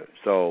Father.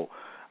 So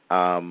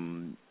I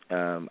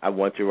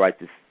want to write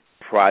this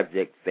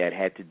project that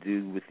had to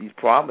do with these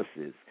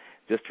promises,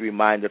 just to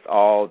remind us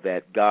all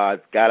that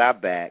God's got our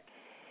back.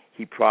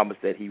 He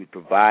promised that He would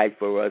provide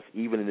for us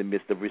even in the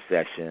midst of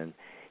recession,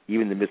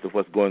 even in the midst of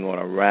what's going on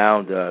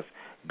around us.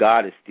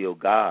 God is still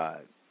God,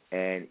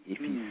 and if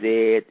He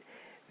said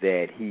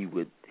that He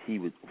would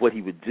what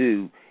He would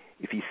do,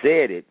 if He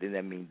said it, then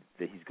that means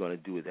that He's going to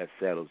do it. That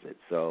settles it.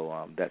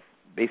 So that's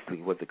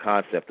basically what the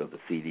concept of the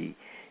CD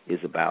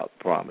is about: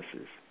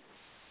 promises.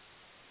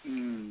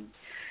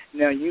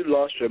 Now, you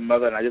lost your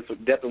mother, and I just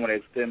definitely want to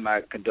extend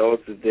my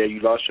condolences there.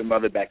 You lost your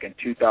mother back in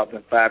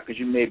 2005. Could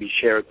you maybe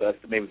share with us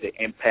maybe the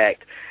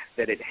impact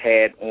that it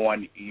had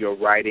on your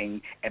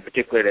writing, and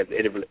particularly as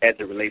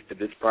it relates to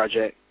this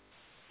project?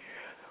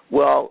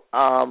 Well,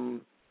 I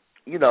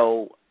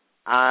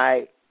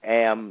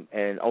am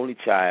an only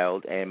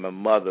child, and my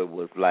mother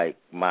was like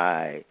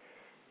my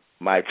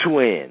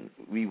twin.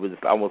 We was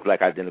almost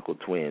like identical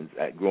twins.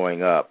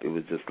 Growing up, it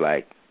was just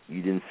like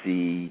you didn't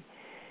see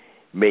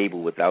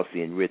Mabel without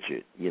seeing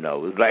Richard. It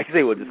was like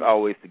they were just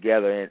always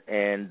together,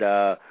 and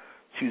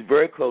she was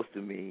very close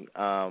to me.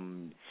 I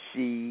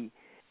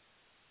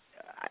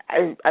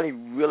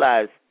didn't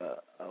realize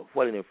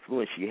what an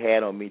influence she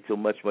had on me till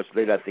much, much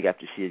later, I think,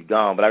 after she had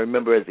gone. But I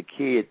remember as a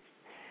kid,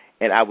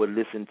 and I would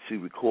listen to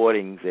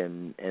recordings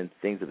and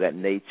things of that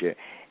nature,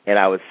 and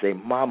I would say,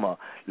 "Mama,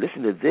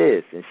 listen to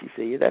this," and she'd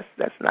say, "Yeah,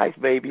 that's nice,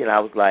 baby." And I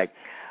was like,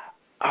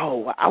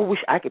 "Oh, I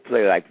wish I could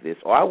play like this,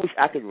 or I wish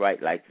I could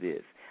write like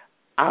this.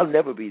 I'll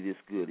never be this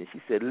good." And she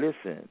said,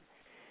 "Listen,"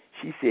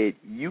 she said,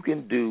 "you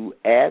can do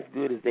as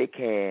good as they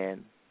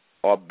can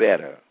or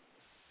better."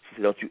 She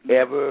said, "Don't you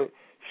ever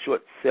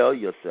short sell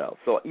yourself."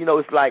 So,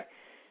 it's like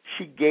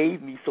she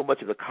gave me so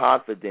much of the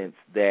confidence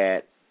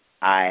that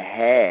I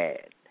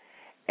had.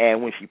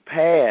 And when she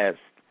passed,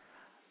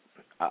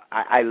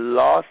 I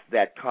lost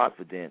that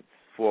confidence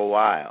for a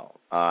while.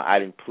 I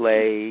didn't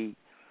play,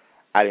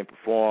 I didn't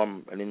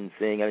perform, I didn't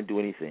sing, I didn't do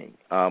anything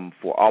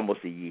for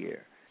almost a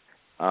year.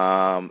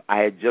 I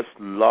had just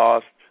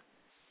lost,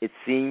 it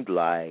seemed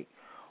like,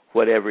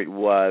 whatever it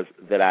was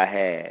that I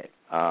had.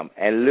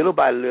 And little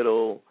by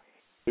little,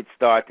 it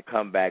started to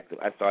come back.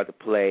 I started to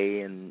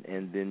play, and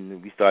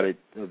then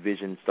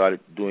Vision started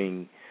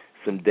doing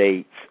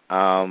dates,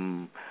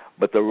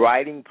 but the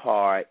writing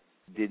part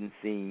didn't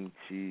seem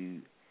to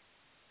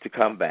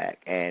come back,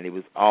 and it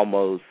was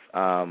almost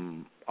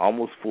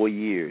 4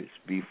 years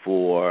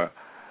before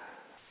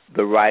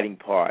the writing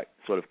part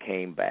sort of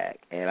came back.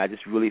 And I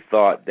just really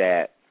thought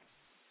that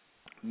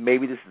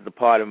maybe this is the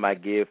part of my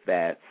gift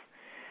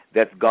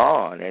that's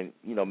gone, and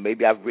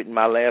maybe I've written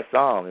my last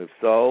song. If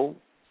so,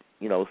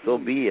 so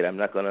be it. I'm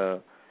not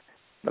gonna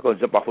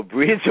jump off a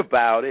bridge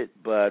about it,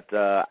 but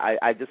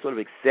I just sort of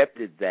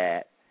accepted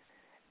that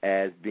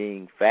as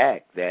being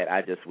fact, that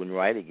I just wouldn't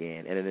write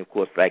again. And then, of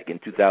course, like in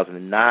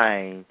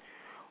 2009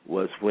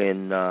 was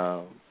when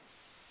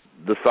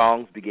the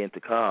songs began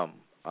to come.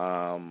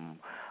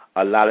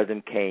 A lot of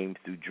them came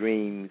through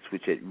dreams,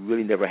 which had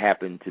really never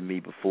happened to me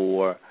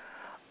before.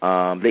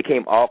 They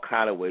came all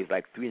kind of ways,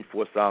 like 3 and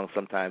 4 songs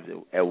sometimes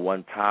at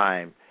one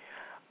time.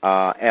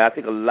 And I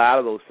think a lot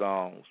of those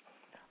songs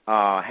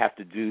have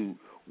to do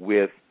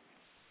with,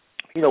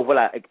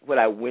 what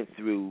I went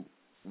through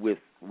with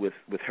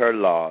her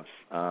loss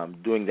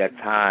during that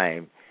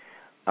time.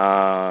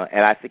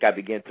 And I think I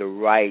began to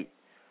write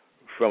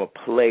from a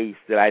place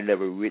that I'd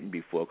never written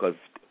before, because,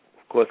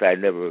 of course, I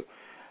had never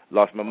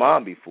lost my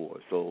mom before.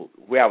 So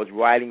where I was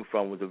writing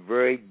from was a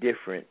very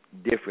different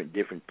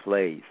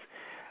place.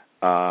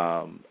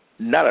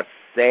 Not a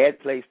sad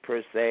place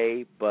per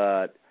se,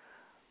 but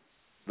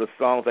the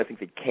songs I think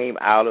that came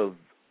out of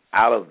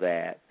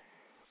that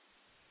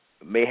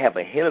may have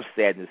a hint of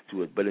sadness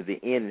to it, but at the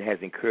end it has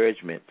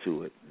encouragement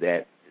to it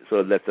that sort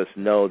of lets us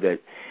know that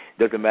it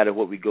doesn't matter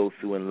what we go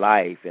through in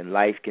life, and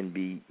life can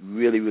be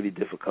really, really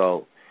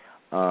difficult.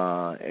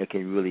 It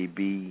can really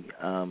be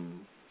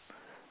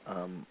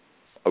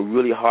a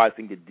really hard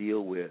thing to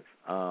deal with,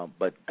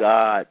 but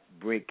God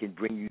can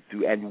bring you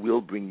through and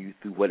will bring you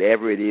through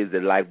whatever it is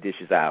that life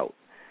dishes out.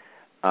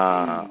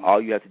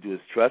 All you have to do is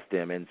trust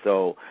Him, and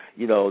so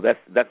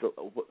that's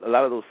a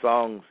lot of those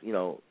songs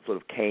sort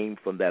of came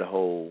from that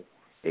whole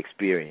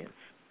experience.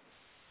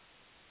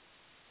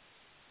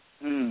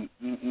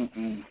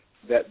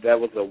 That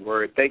was a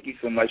word. Thank you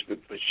so much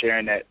for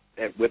sharing that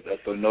with us.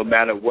 So no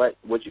matter what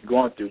you're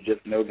going through,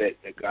 just know that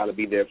God will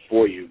be there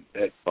for you.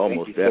 Thank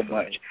you so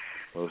much.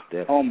 Most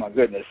definitely. Oh, my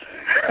goodness.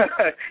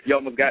 You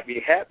almost got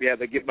me happy as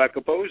I get my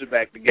composure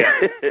back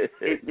together.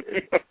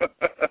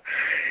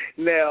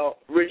 Now,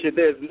 Richard,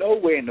 there's no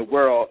way in the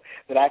world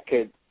that I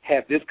could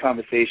have this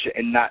conversation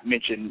and not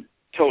mention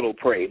Total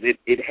Praise.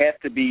 It has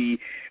to be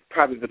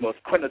probably the most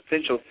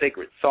quintessential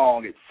sacred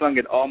song. It's sung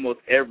at almost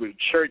every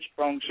church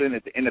function,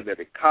 at the end of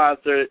every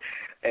concert,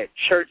 at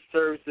church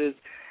services.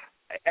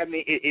 I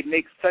mean, it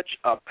makes such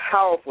a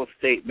powerful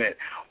statement.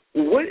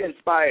 What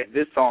inspired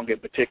this song in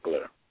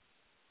particular?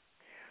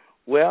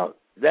 Well,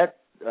 that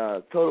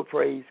Total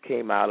Praise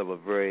came out of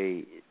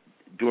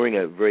during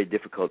a very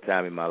difficult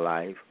time in my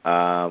life.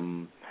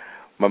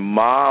 My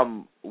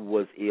mom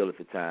was ill at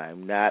the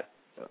time, not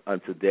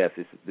until death.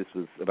 This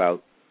was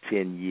about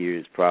 10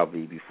 years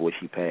probably before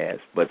she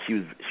passed, but she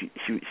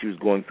was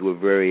going through a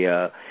very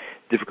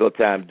difficult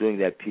time during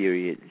that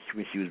period.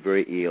 She was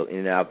very ill, in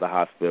and out of the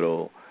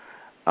hospital.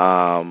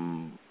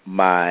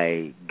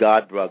 My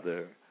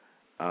godbrother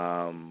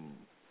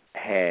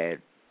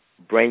had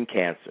brain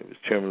cancer, was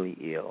terminally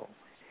ill,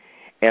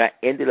 and I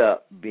ended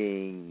up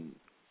being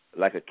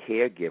like a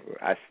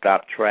caregiver. I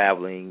stopped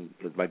traveling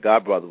because my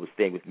godbrother was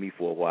staying with me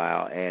for a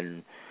while,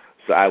 and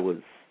so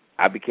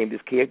I became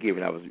this caregiver,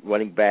 and I was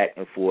running back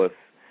and forth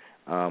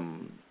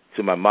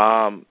to my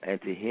mom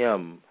and to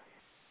him,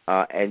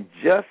 and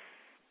just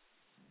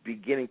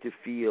beginning to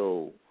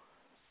feel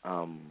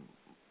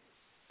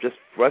just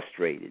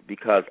frustrated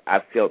because I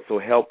felt so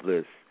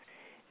helpless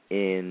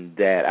in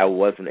that I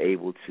wasn't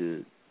able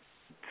to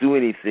do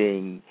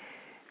anything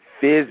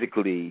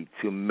physically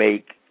to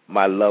make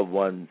my loved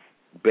ones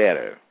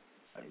better.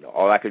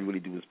 All I could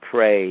really do was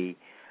pray,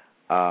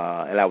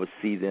 and I would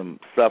see them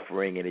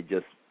suffering, and it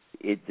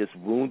just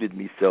wounded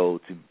me so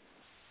to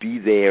be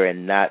there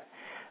and not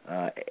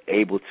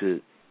able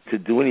to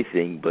do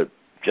anything but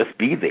just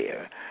be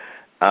there.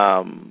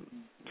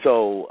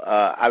 So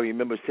I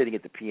remember sitting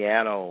at the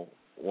piano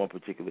one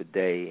particular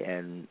day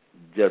and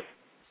just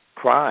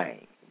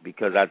crying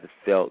because I just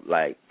felt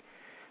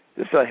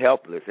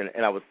helpless.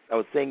 And I was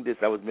saying this,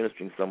 I was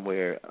ministering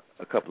somewhere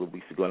a couple of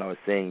weeks ago, and I was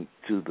saying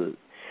to the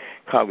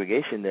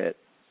congregation that,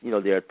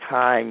 there are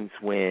times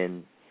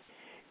when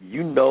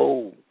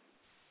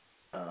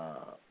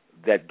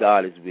that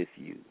God is with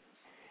you.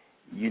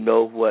 You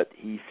know what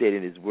He said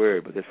in His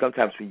Word, but there's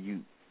sometimes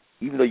when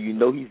even though you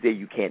know He's there,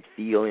 you can't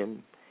feel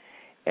Him.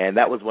 And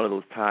that was one of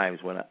those times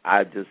when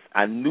I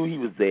knew He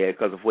was there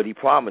because of what He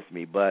promised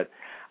me, but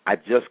I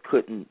just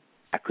couldn't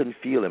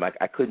feel Him.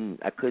 I couldn't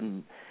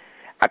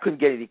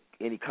get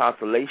any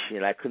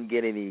consolation. I couldn't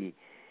get any,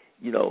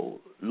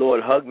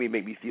 Lord, hug me,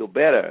 make me feel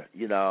better,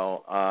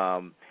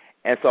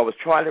 And so I was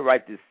trying to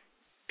write this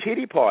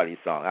pity party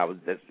song.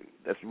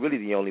 That's really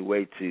the only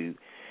way to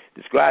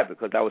describe it,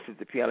 because I was at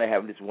the piano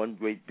having this one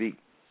great big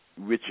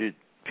Richard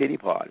pity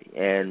party,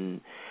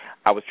 and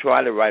I was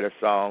trying to write a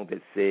song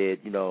that said,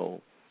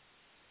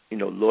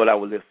 Lord, I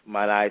will lift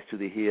my eyes to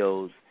the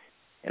hills,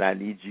 and I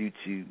need you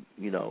to,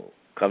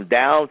 come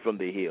down from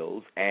the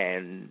hills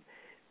and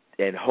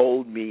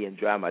hold me and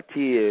dry my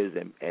tears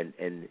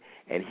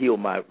and heal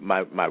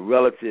my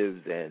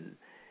relatives and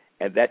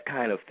that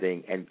kind of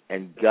thing.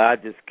 And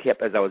God just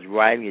kept, as I was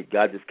writing it,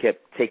 God just kept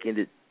taking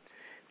it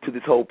to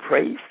this whole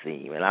praise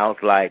theme. And I was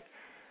like,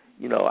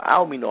 I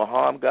don't mean no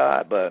harm,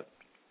 God, but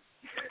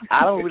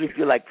I don't really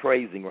feel like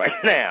praising right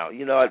now.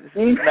 I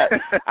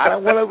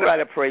don't want to write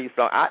a praise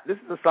song. This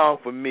is a song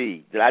for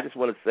me that I just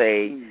want to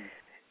say,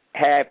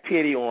 have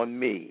pity on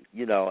me,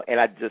 and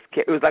I just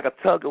kept, it was like a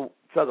tug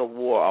of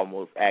war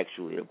almost,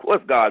 actually. Of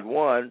course, God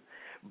won,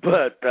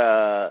 but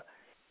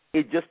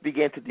it just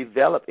began to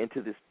develop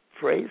into this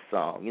praise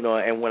song,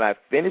 and when I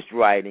finished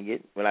writing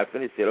it,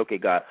 said, okay,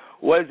 God,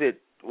 what is this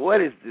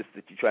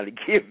that you're trying to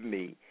give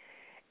me?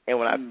 And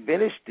when I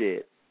finished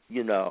it,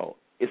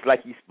 it's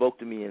like he spoke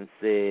to me and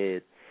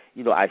said,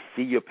 I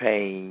see your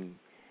pain,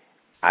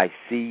 I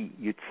see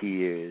your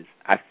tears,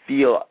 I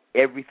feel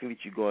everything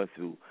that you're going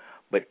through,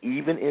 but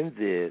even in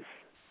this,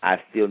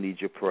 I still need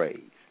your praise,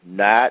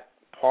 not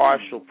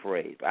partial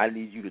praise. I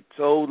need you to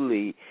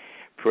totally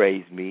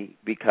praise me,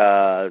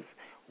 because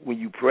when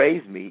you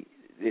praise me,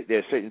 there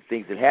are certain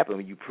things that happen.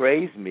 When you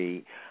praise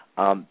me,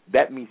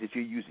 that means that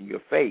you're using your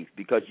faith,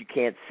 because you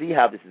can't see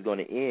how this is going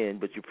to end,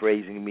 but you're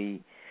praising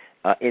me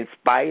in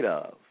spite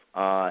of.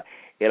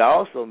 It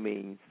also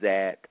means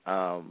that,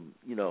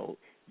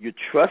 you're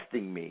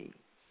trusting me,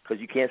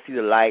 because you can't see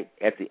the light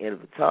at the end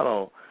of the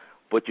tunnel,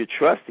 but you're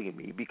trusting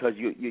me because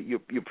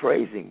you're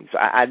praising me. So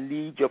I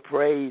need your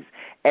praise.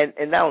 And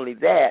not only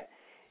that,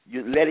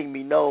 you're letting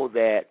me know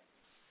that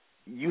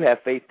you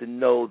have faith to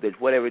know that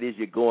whatever it is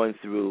you're going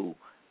through,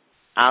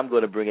 I'm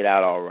going to bring it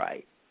out all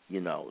right,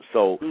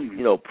 So,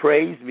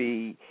 praise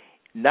me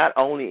not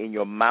only in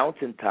your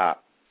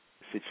mountaintop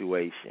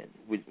situation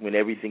when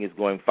everything is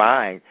going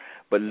fine,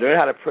 but learn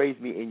how to praise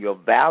me in your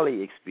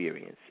valley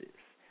experiences.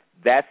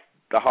 That's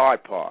the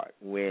hard part,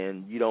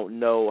 when you don't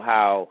know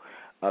how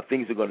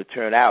things are going to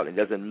turn out. It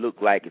doesn't look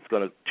like it's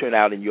going to turn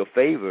out in your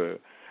favor,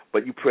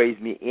 but you praise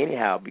me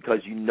anyhow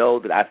because you know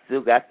that I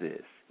still got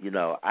this.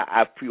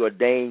 I've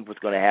preordained what's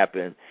going to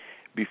happen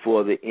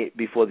before the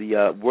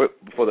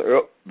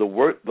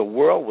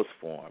world was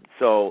formed.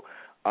 So,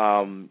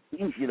 learn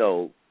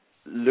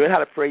how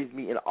to praise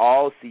me in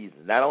all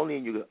seasons, not only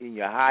in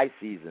your high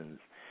seasons,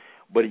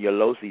 but in your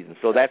low seasons.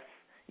 So that's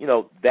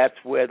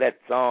where that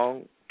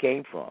song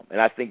came from,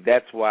 and I think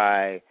that's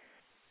why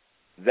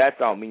that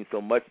song means so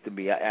much to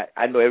me.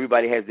 I know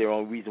everybody has their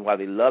own reason why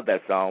they love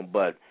that song,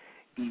 but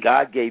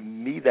God gave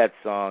me that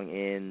song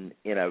in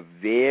a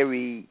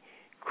very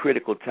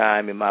critical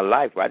time in my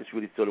life where I just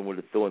really sort of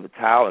wanted to throw in the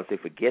towel and say,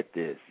 forget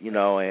this,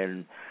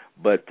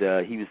 but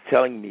he was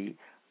telling me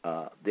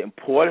the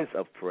importance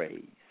of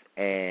praise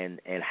and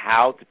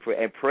how to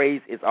pray. And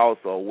praise is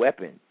also a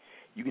weapon.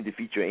 You can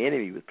defeat your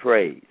enemy with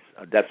praise.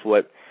 That's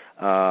what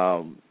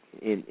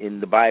in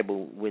the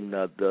Bible, when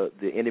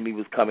the enemy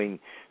was coming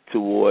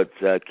towards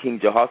King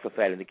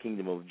Jehoshaphat in the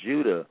kingdom of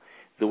Judah,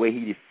 the way he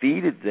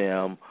defeated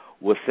them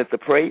was sent the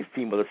praise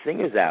team of the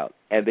singers out,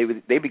 and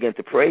they began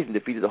to praise and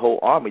defeated the whole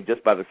army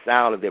just by the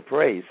sound of their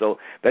praise. So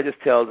that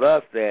just tells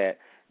us that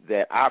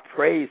our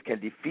praise can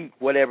defeat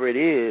whatever it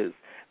is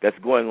that's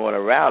going on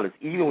around us,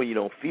 even when you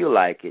don't feel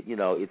like it.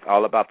 It's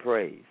all about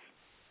praise.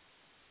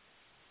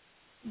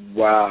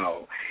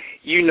 Wow.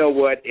 You know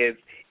what? If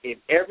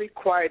every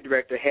choir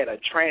director had a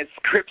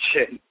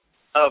transcription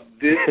of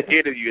this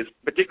interview,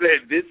 particularly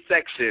this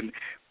section,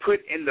 put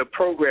in the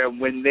program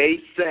when they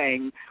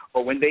sang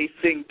or when they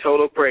sing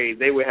Total Praise,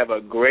 they would have a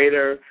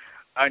greater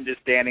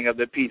understanding of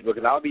the piece.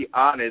 Because I'll be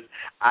honest,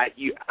 I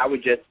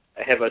would just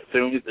have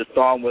assumed that the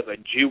song was a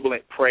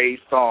jubilant praise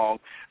song,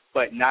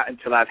 but not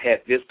until I've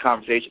had this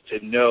conversation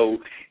to know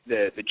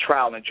the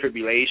trial and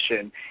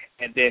tribulation,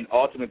 and then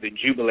ultimately the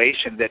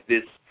jubilation that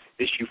this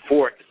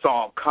euphoric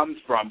song comes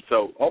from.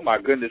 So, oh my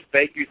goodness,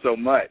 thank you so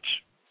much.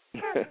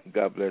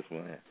 God bless,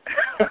 man.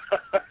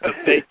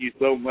 Thank you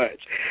so much.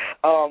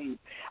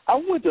 I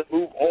want to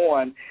move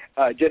on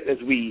just as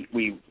we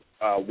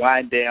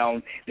wind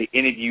down the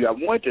interview. I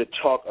want to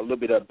talk a little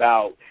bit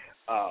about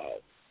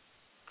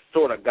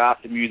sort of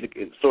gospel music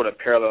is sort of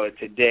parallel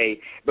today,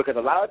 because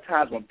a lot of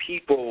times when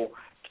people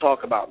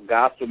talk about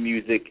gospel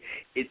music,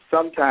 it's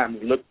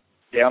sometimes looked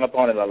down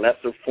upon in a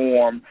lesser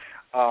form.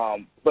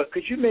 But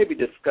could you maybe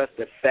discuss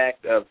the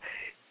fact of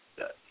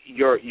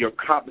your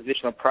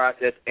compositional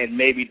process and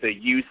maybe the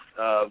use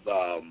of,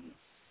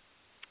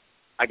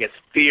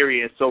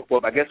 theory and so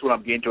forth? I guess what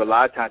I'm getting to, a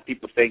lot of times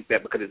people think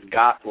that because it's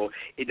gospel,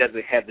 it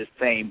doesn't have the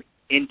same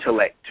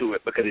intellect to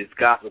it because it's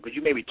gospel. Could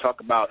you maybe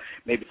talk about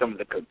maybe some of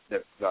the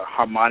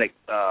harmonic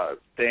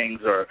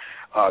things or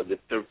the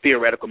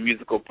theoretical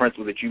musical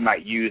principles that you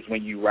might use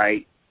when you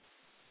write?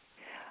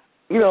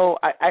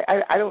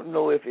 I don't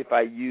know if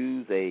I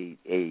use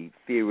a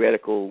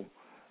theoretical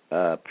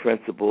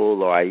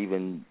principle, or I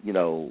even,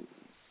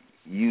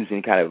 use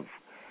any kind of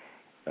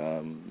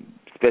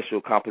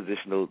special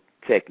compositional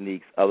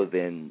techniques other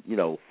than,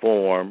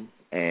 form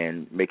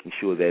and making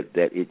sure that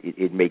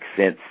it makes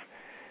sense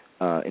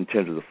in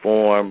terms of the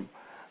form.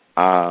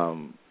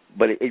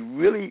 But it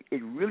really,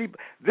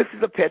 this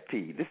is a pet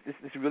peeve.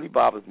 This really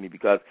bothers me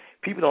because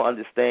people don't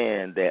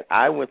understand that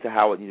I went to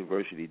Howard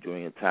University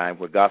during a time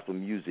where gospel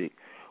music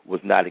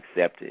was not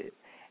accepted,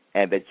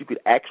 and that you could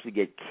actually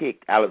get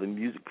kicked out of the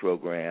music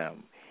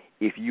program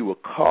if you were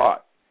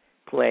caught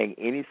playing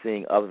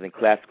anything other than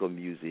classical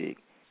music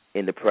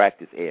in the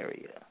practice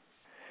area.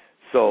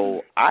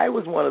 So I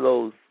was one of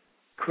those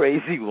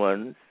crazy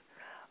ones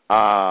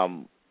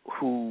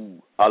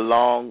who,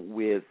 along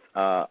with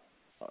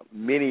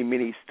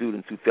many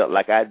students who felt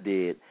like I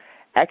did,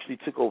 actually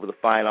took over the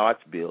Fine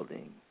Arts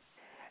Building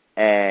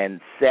and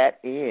sat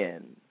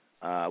in.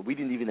 We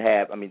didn't even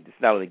have,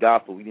 it's not only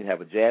gospel, we didn't have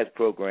a jazz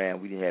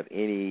program. We didn't have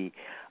any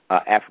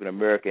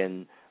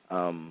African-American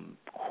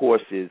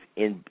courses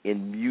in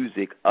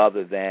music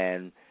other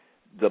than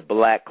the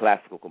black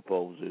classical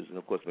composers, and,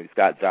 of course, maybe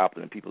Scott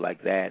Joplin and people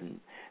like that, and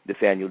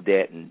Nathaniel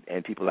Dett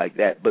and people like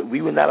that. But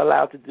we were not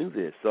allowed to do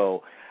this.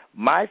 So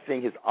my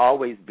thing has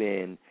always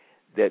been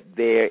that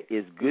there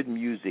is good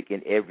music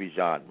in every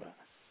genre.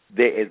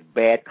 There is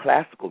bad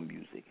classical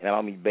music, and I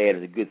don't mean bad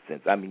in a good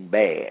sense. I mean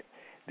bad.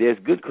 There's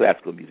good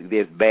classical music.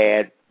 There's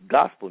bad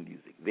gospel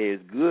music. There's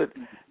good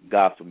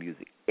gospel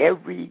music.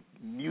 Every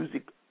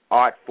music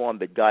art form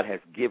that God has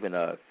given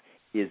us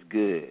is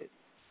good.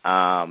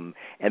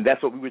 And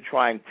that's what we were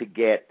trying to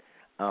get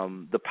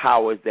the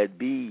powers that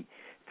be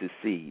to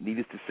see.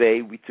 Needless to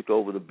say, we took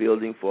over the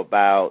building for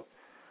about,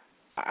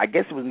 I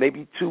guess it was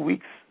maybe 2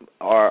 weeks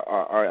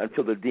or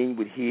until the dean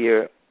would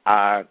hear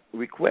our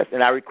requests.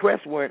 And our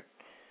requests weren't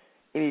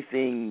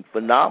anything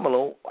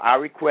phenomenal.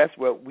 Our requests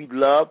were, we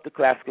loved the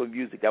classical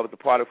music. That was a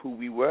part of who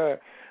we were.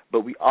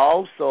 But we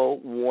also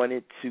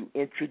wanted to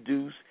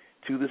introduce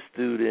to the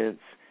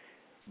students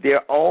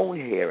their own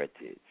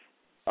heritage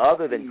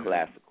other than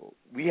classical.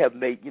 We have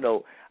made,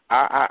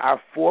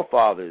 our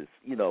forefathers,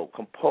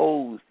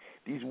 composed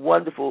these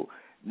wonderful,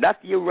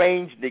 not the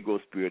arranged Negro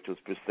spirituals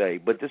per se,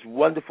 but just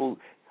wonderful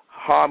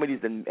harmonies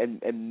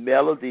and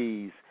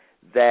melodies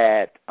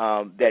that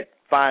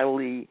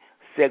finally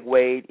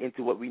segued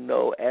into what we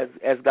know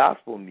as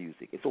gospel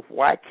music. And so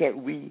why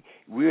can't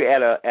we're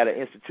at an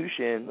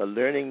institution,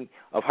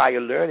 of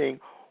higher learning,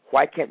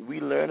 why can't we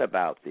learn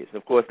about this?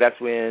 And of course, that's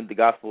when the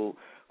gospel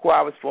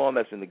choir was formed.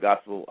 That's when the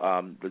gospel,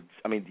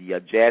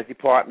 the jazz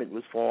department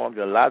was formed,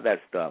 and a lot of that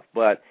stuff.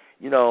 But,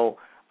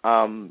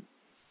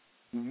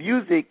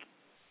 music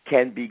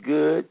can be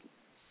good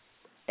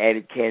and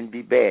it can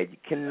be bad. You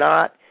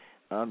cannot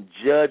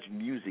judge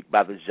music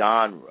by the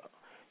genre.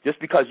 Just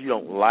because you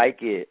don't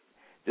like it,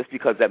 just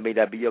because that may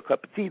not be your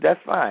cup of tea, that's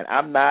fine.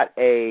 I'm not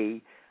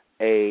a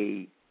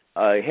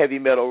heavy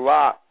metal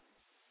rock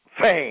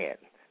fan.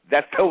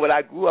 That's not what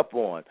I grew up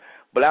on.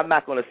 But I'm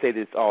not going to say that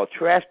it's all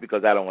trash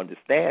because I don't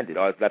understand it,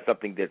 or it's not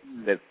something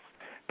that's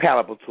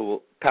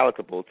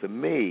palatable to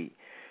me.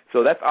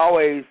 So that's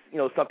always,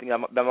 something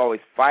I'm always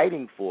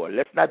fighting for.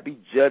 Let's not be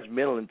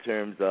judgmental in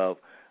terms of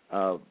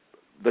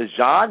the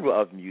genre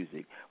of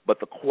music, but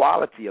the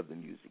quality of the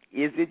music.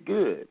 Is it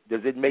good?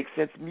 Does it make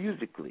sense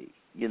musically?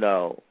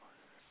 Not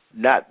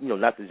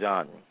the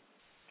genre.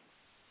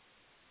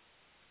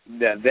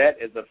 That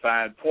is a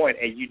fine point.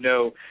 And,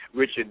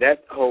 Richard,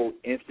 that whole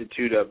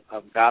institute of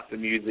gospel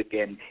music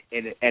and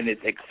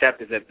its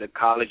acceptance at the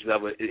college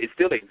level, it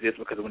still exists,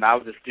 because when I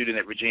was a student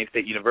at Virginia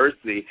State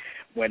University,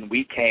 when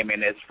we came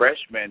in as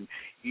freshmen,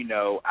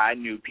 I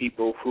knew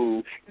people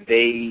who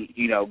they,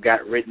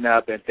 got written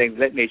up and things of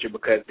that nature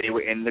because they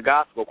were in the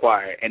gospel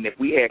choir. And if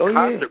we had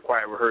concert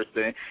choir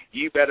rehearsing,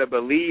 you better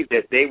believe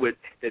that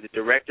the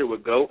director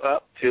would go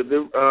up to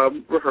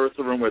the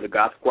rehearsal room where the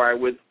gospel choir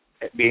was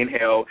being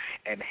held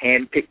and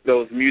handpick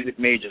those music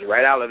majors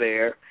right out of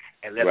there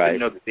and let them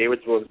know that they were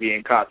supposed to be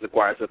in concert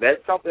choir. So that's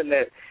something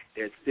that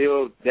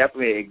still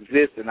definitely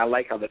exists, and I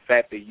like how the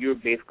fact that you're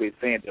basically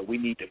saying that we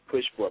need to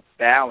push for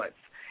balance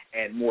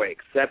and more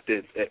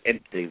acceptance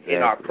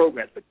in our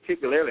programs,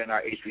 particularly in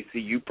our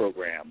HBCU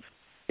programs.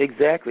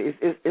 Exactly.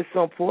 It's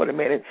so important,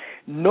 man. And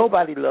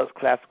nobody loves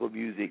classical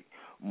music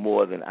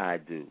more than I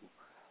do.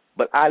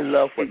 But I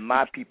love what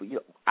my people,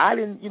 I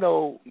didn't,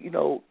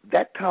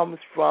 that comes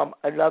from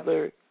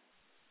another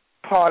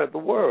part of the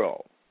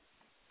world,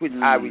 which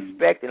I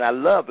respect and I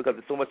love because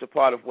it's so much a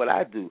part of what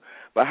I do.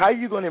 But how are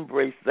you going to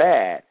embrace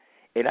that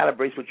and not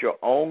embrace what your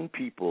own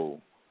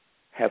people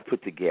have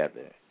put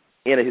together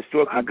in a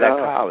historically black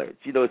college?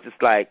 It's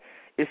just like,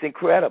 it's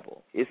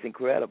incredible. It's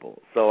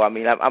incredible. So,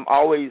 I'm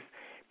always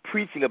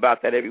preaching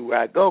about that everywhere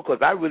I go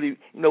because I really,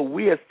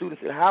 we as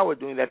students at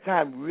Howard during that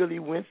time really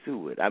went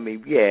through it.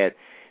 We had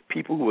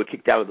people who were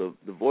kicked out of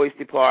the voice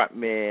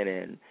department,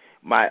 and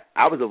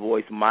I was a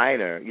voice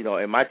minor,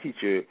 and my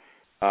teacher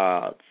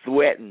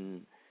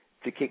threatened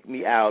to kick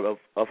me out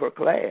of her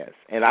class.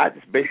 And I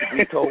just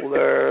basically told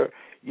her,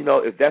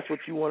 if that's what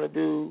you want to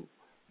do,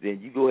 then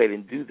you go ahead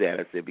and do that.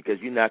 I said, because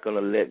you're not going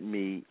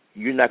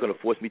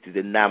to force me to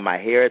deny my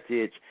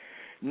heritage,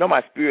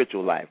 my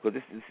spiritual life,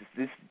 because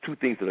this is two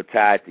things that are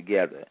tied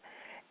together.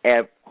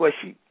 And, of course,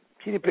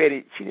 She didn't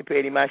pay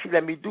any mind. She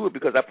let me do it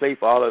because I played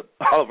for all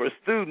of her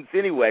students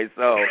anyway.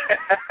 So,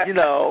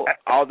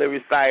 all their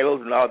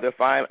recitals and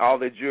all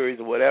their juries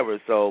or whatever.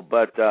 So,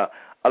 but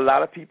a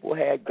lot of people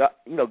had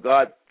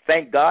God.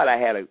 Thank God I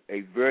had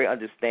a very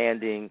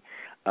understanding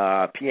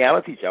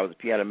piano teacher. I was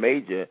a piano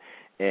major,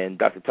 and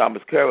Dr.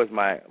 Thomas Kerr was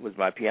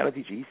my piano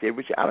teacher. He said,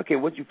 Richard, I don't care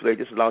what you play,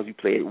 just as long as you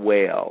play it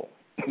well.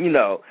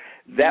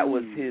 That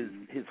was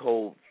his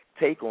whole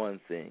take on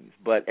things.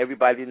 But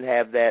everybody didn't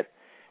have that.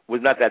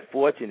 Was not that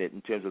fortunate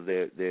in terms of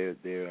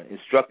their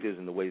instructors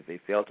and the way that they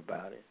felt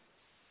about it.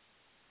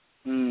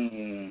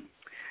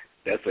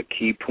 That's a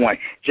key point.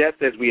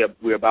 Just as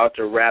we're about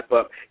to wrap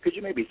up, could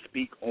you maybe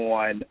speak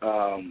on?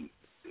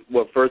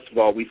 Well, first of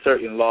all, we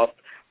certainly lost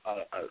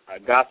a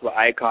gospel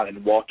icon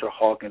in Walter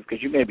Hawkins.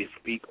 Could you maybe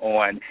speak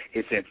on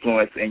his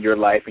influence in your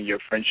life and your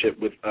friendship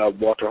with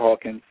Walter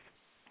Hawkins?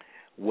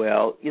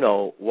 Well,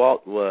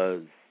 Walt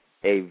was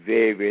a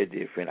very, very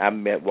different. I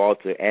met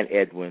Walter and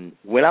Edwin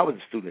when I was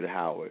a student at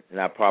Howard, and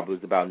I probably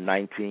was about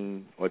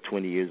 19 or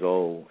 20 years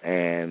old,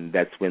 and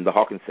that's when the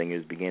Hawkins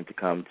singers began to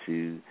come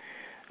to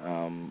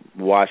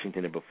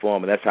Washington and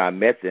perform, and that's how I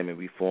met them, and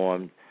we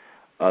formed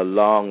a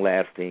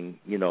long-lasting,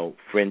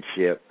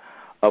 friendship.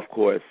 Of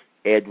course,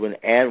 Edwin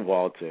and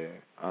Walter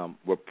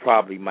were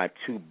probably my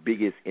two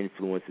biggest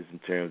influences in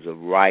terms of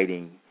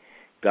writing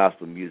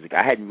gospel music.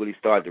 I hadn't really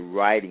started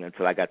writing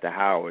until I got to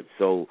Howard,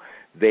 so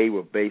they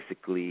were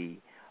basically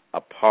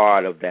a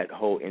part of that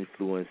whole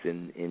influence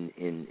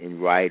in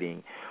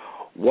writing.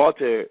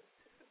 Walter,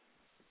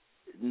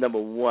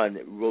 number one,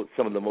 wrote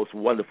some of the most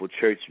wonderful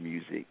church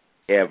music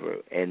ever,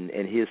 and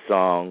his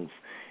songs,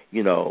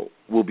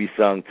 will be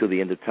sung till the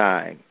end of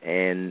time,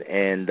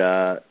 and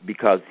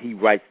because he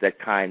writes that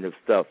kind of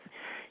stuff,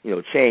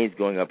 chains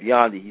going up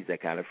yonder, he's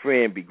that kind of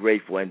friend, be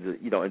grateful, and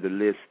the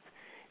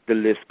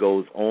list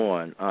goes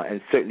on,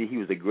 and certainly he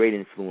was a great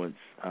influence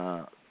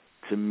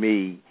to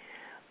me.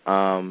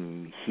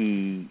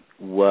 He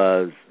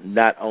was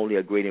not only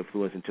a great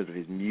influence in terms of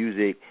his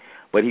music,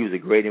 but he was a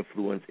great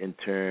influence in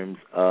terms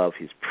of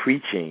his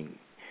preaching.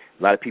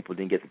 A lot of people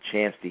didn't get the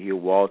chance to hear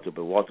Walter,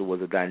 but Walter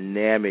was a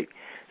dynamic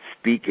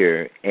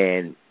speaker,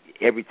 and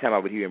every time I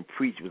would hear him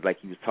preach, it was like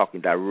he was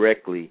talking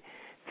directly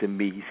to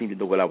me. He seemed to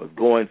know what I was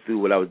going through,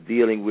 what I was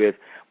dealing with,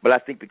 but I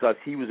think because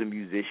he was a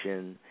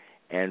musician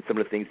and some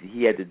of the things that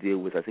he had to deal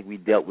with, I think we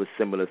dealt with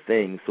similar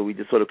things, so we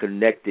just sort of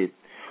connected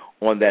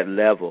on that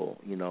level.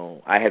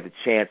 I had the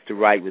chance to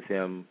write with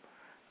him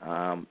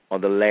on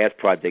the last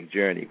project,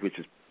 Journey, which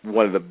was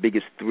one of the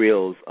biggest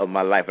thrills of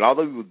my life. And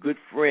although we were good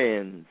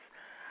friends,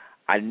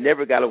 I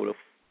never got over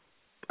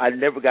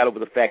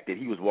the fact that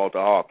he was Walter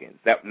Hawkins.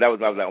 I was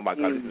like, oh my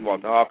God, this is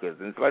Walter Hawkins.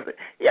 And so I said,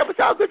 yeah, but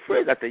y'all good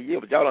friends. I said, yeah,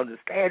 but y'all don't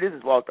understand. This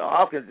is Walter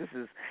Hawkins. This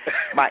is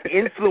my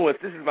influence.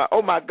 This is my,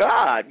 oh my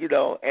God,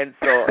 And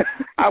so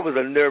I was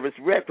a nervous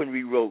wreck when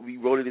we wrote. We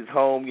wrote at his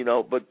home,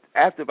 but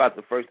after about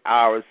the first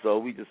hour or so,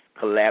 we just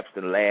collapsed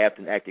and laughed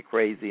and acted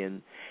crazy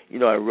and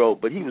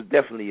wrote. But he was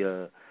definitely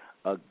a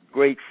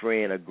great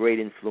friend, a great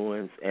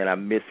influence, and I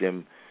miss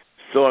him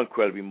so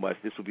incredibly much.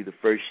 This will be the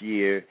first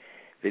year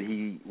that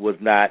he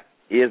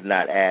is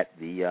not at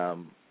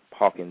the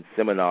Hawkins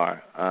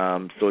seminar.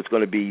 So it's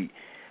going to be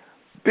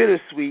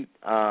bittersweet,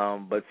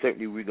 but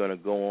certainly we're going to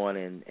go on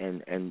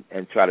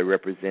and try to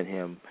represent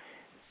him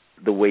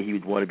the way he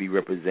would want to be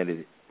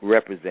represented.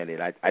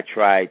 I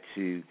tried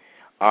to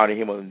honor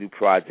him on a new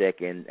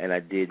project, and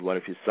I did one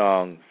of his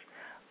songs,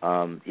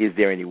 Is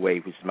There Any Way,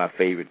 which is my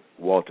favorite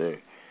Walter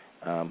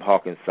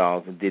Hawkins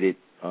songs, and did it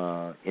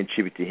in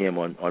tribute to him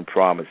on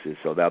Promises,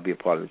 so that'll be a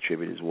part of the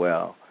tribute as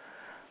well.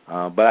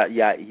 But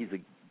he's a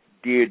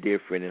dear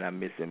friend, and I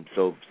miss him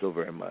so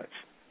very much.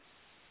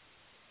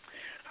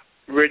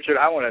 Richard,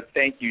 I want to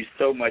thank you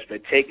so much for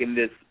taking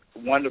this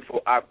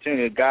wonderful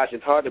opportunity. Gosh,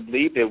 it's hard to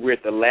believe that we're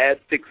at the last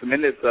 6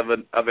 minutes of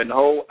an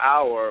whole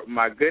hour.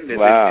 My goodness,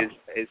 wow.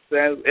 It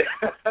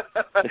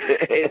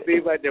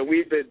seems like that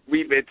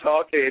we've been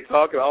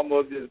talking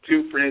almost as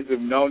two friends who've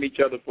known each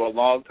other for a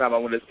long time. I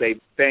want to say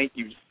thank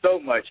you so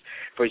much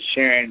for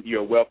sharing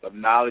your wealth of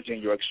knowledge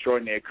and your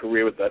extraordinary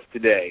career with us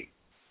today.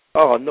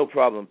 Oh, no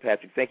problem,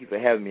 Patrick. Thank you for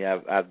having me.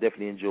 I've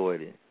definitely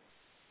enjoyed it.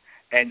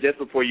 And just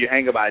before you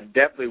hang up, I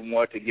definitely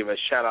want to give a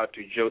shout-out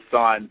to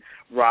Josan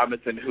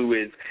Robinson, who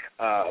is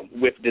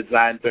with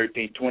Design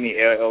 1320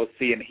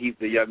 LLC, and he's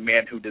the young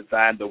man who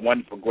designed the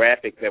wonderful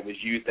graphic that was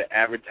used to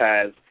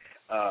advertise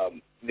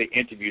the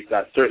interview. So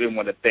I certainly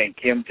want to thank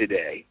him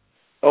today.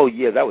 Oh,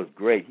 yeah, that was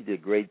great. He did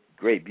a great,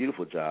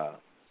 beautiful job.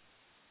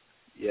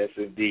 Yes,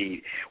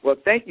 indeed. Well,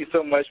 thank you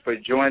so much for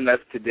joining us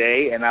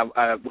today, and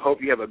I hope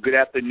you have a good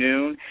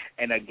afternoon.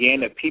 And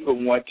again, if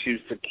people want to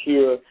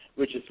secure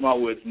Richard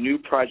Smallwood's new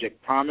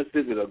project,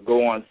 Promises, it'll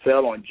go on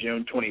sale on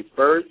June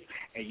 21st,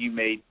 and you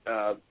may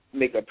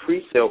make a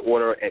pre-sale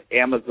order at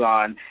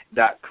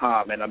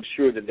Amazon.com. And I'm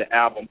sure that the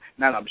album,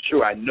 I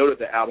know that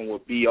the album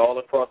will be all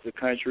across the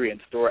country and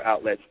store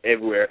outlets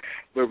everywhere.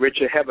 But,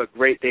 Richard, have a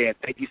great day, and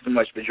thank you so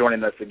much for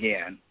joining us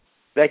again.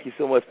 Thank you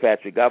so much,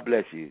 Patrick. God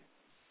bless you.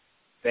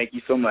 Thank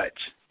you so much.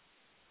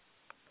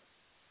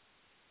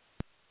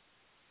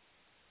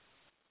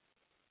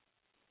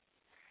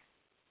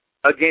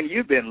 Again,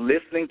 you've been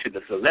listening to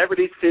the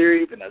Celebrity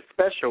Series and a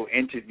special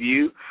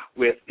interview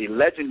with the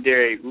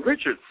legendary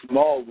Richard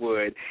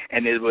Smallwood,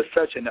 and it was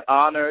such an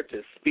honor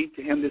to speak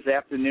to him this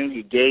afternoon.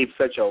 He gave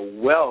such a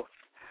wealth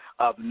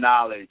of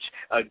knowledge.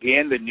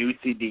 Again, the new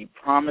CD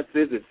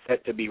Promises is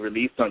set to be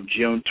released on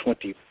June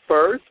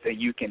 21st,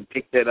 and you can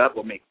pick that up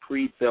or make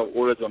pre-sale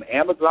orders on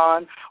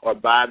Amazon or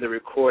buy the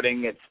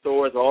recording at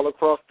stores all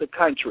across the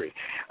country.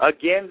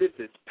 Again, this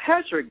is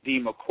Patrick D.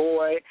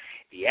 McCoy,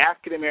 the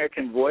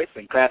African-American voice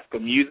in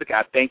classical music.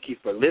 I thank you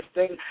for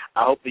listening.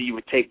 I hope that you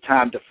would take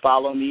time to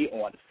follow me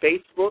on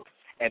Facebook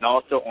and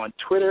also on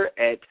Twitter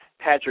at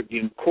Patrick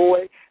D.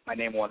 McCoy. My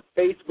name on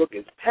Facebook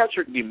is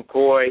Patrick D.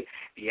 McCoy,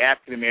 the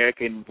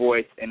African-American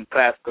voice in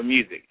classical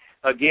music.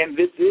 Again,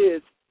 this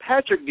is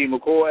Patrick D.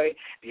 McCoy,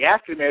 the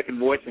African-American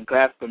voice in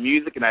classical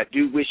music, and I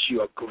do wish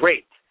you a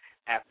great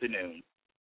afternoon.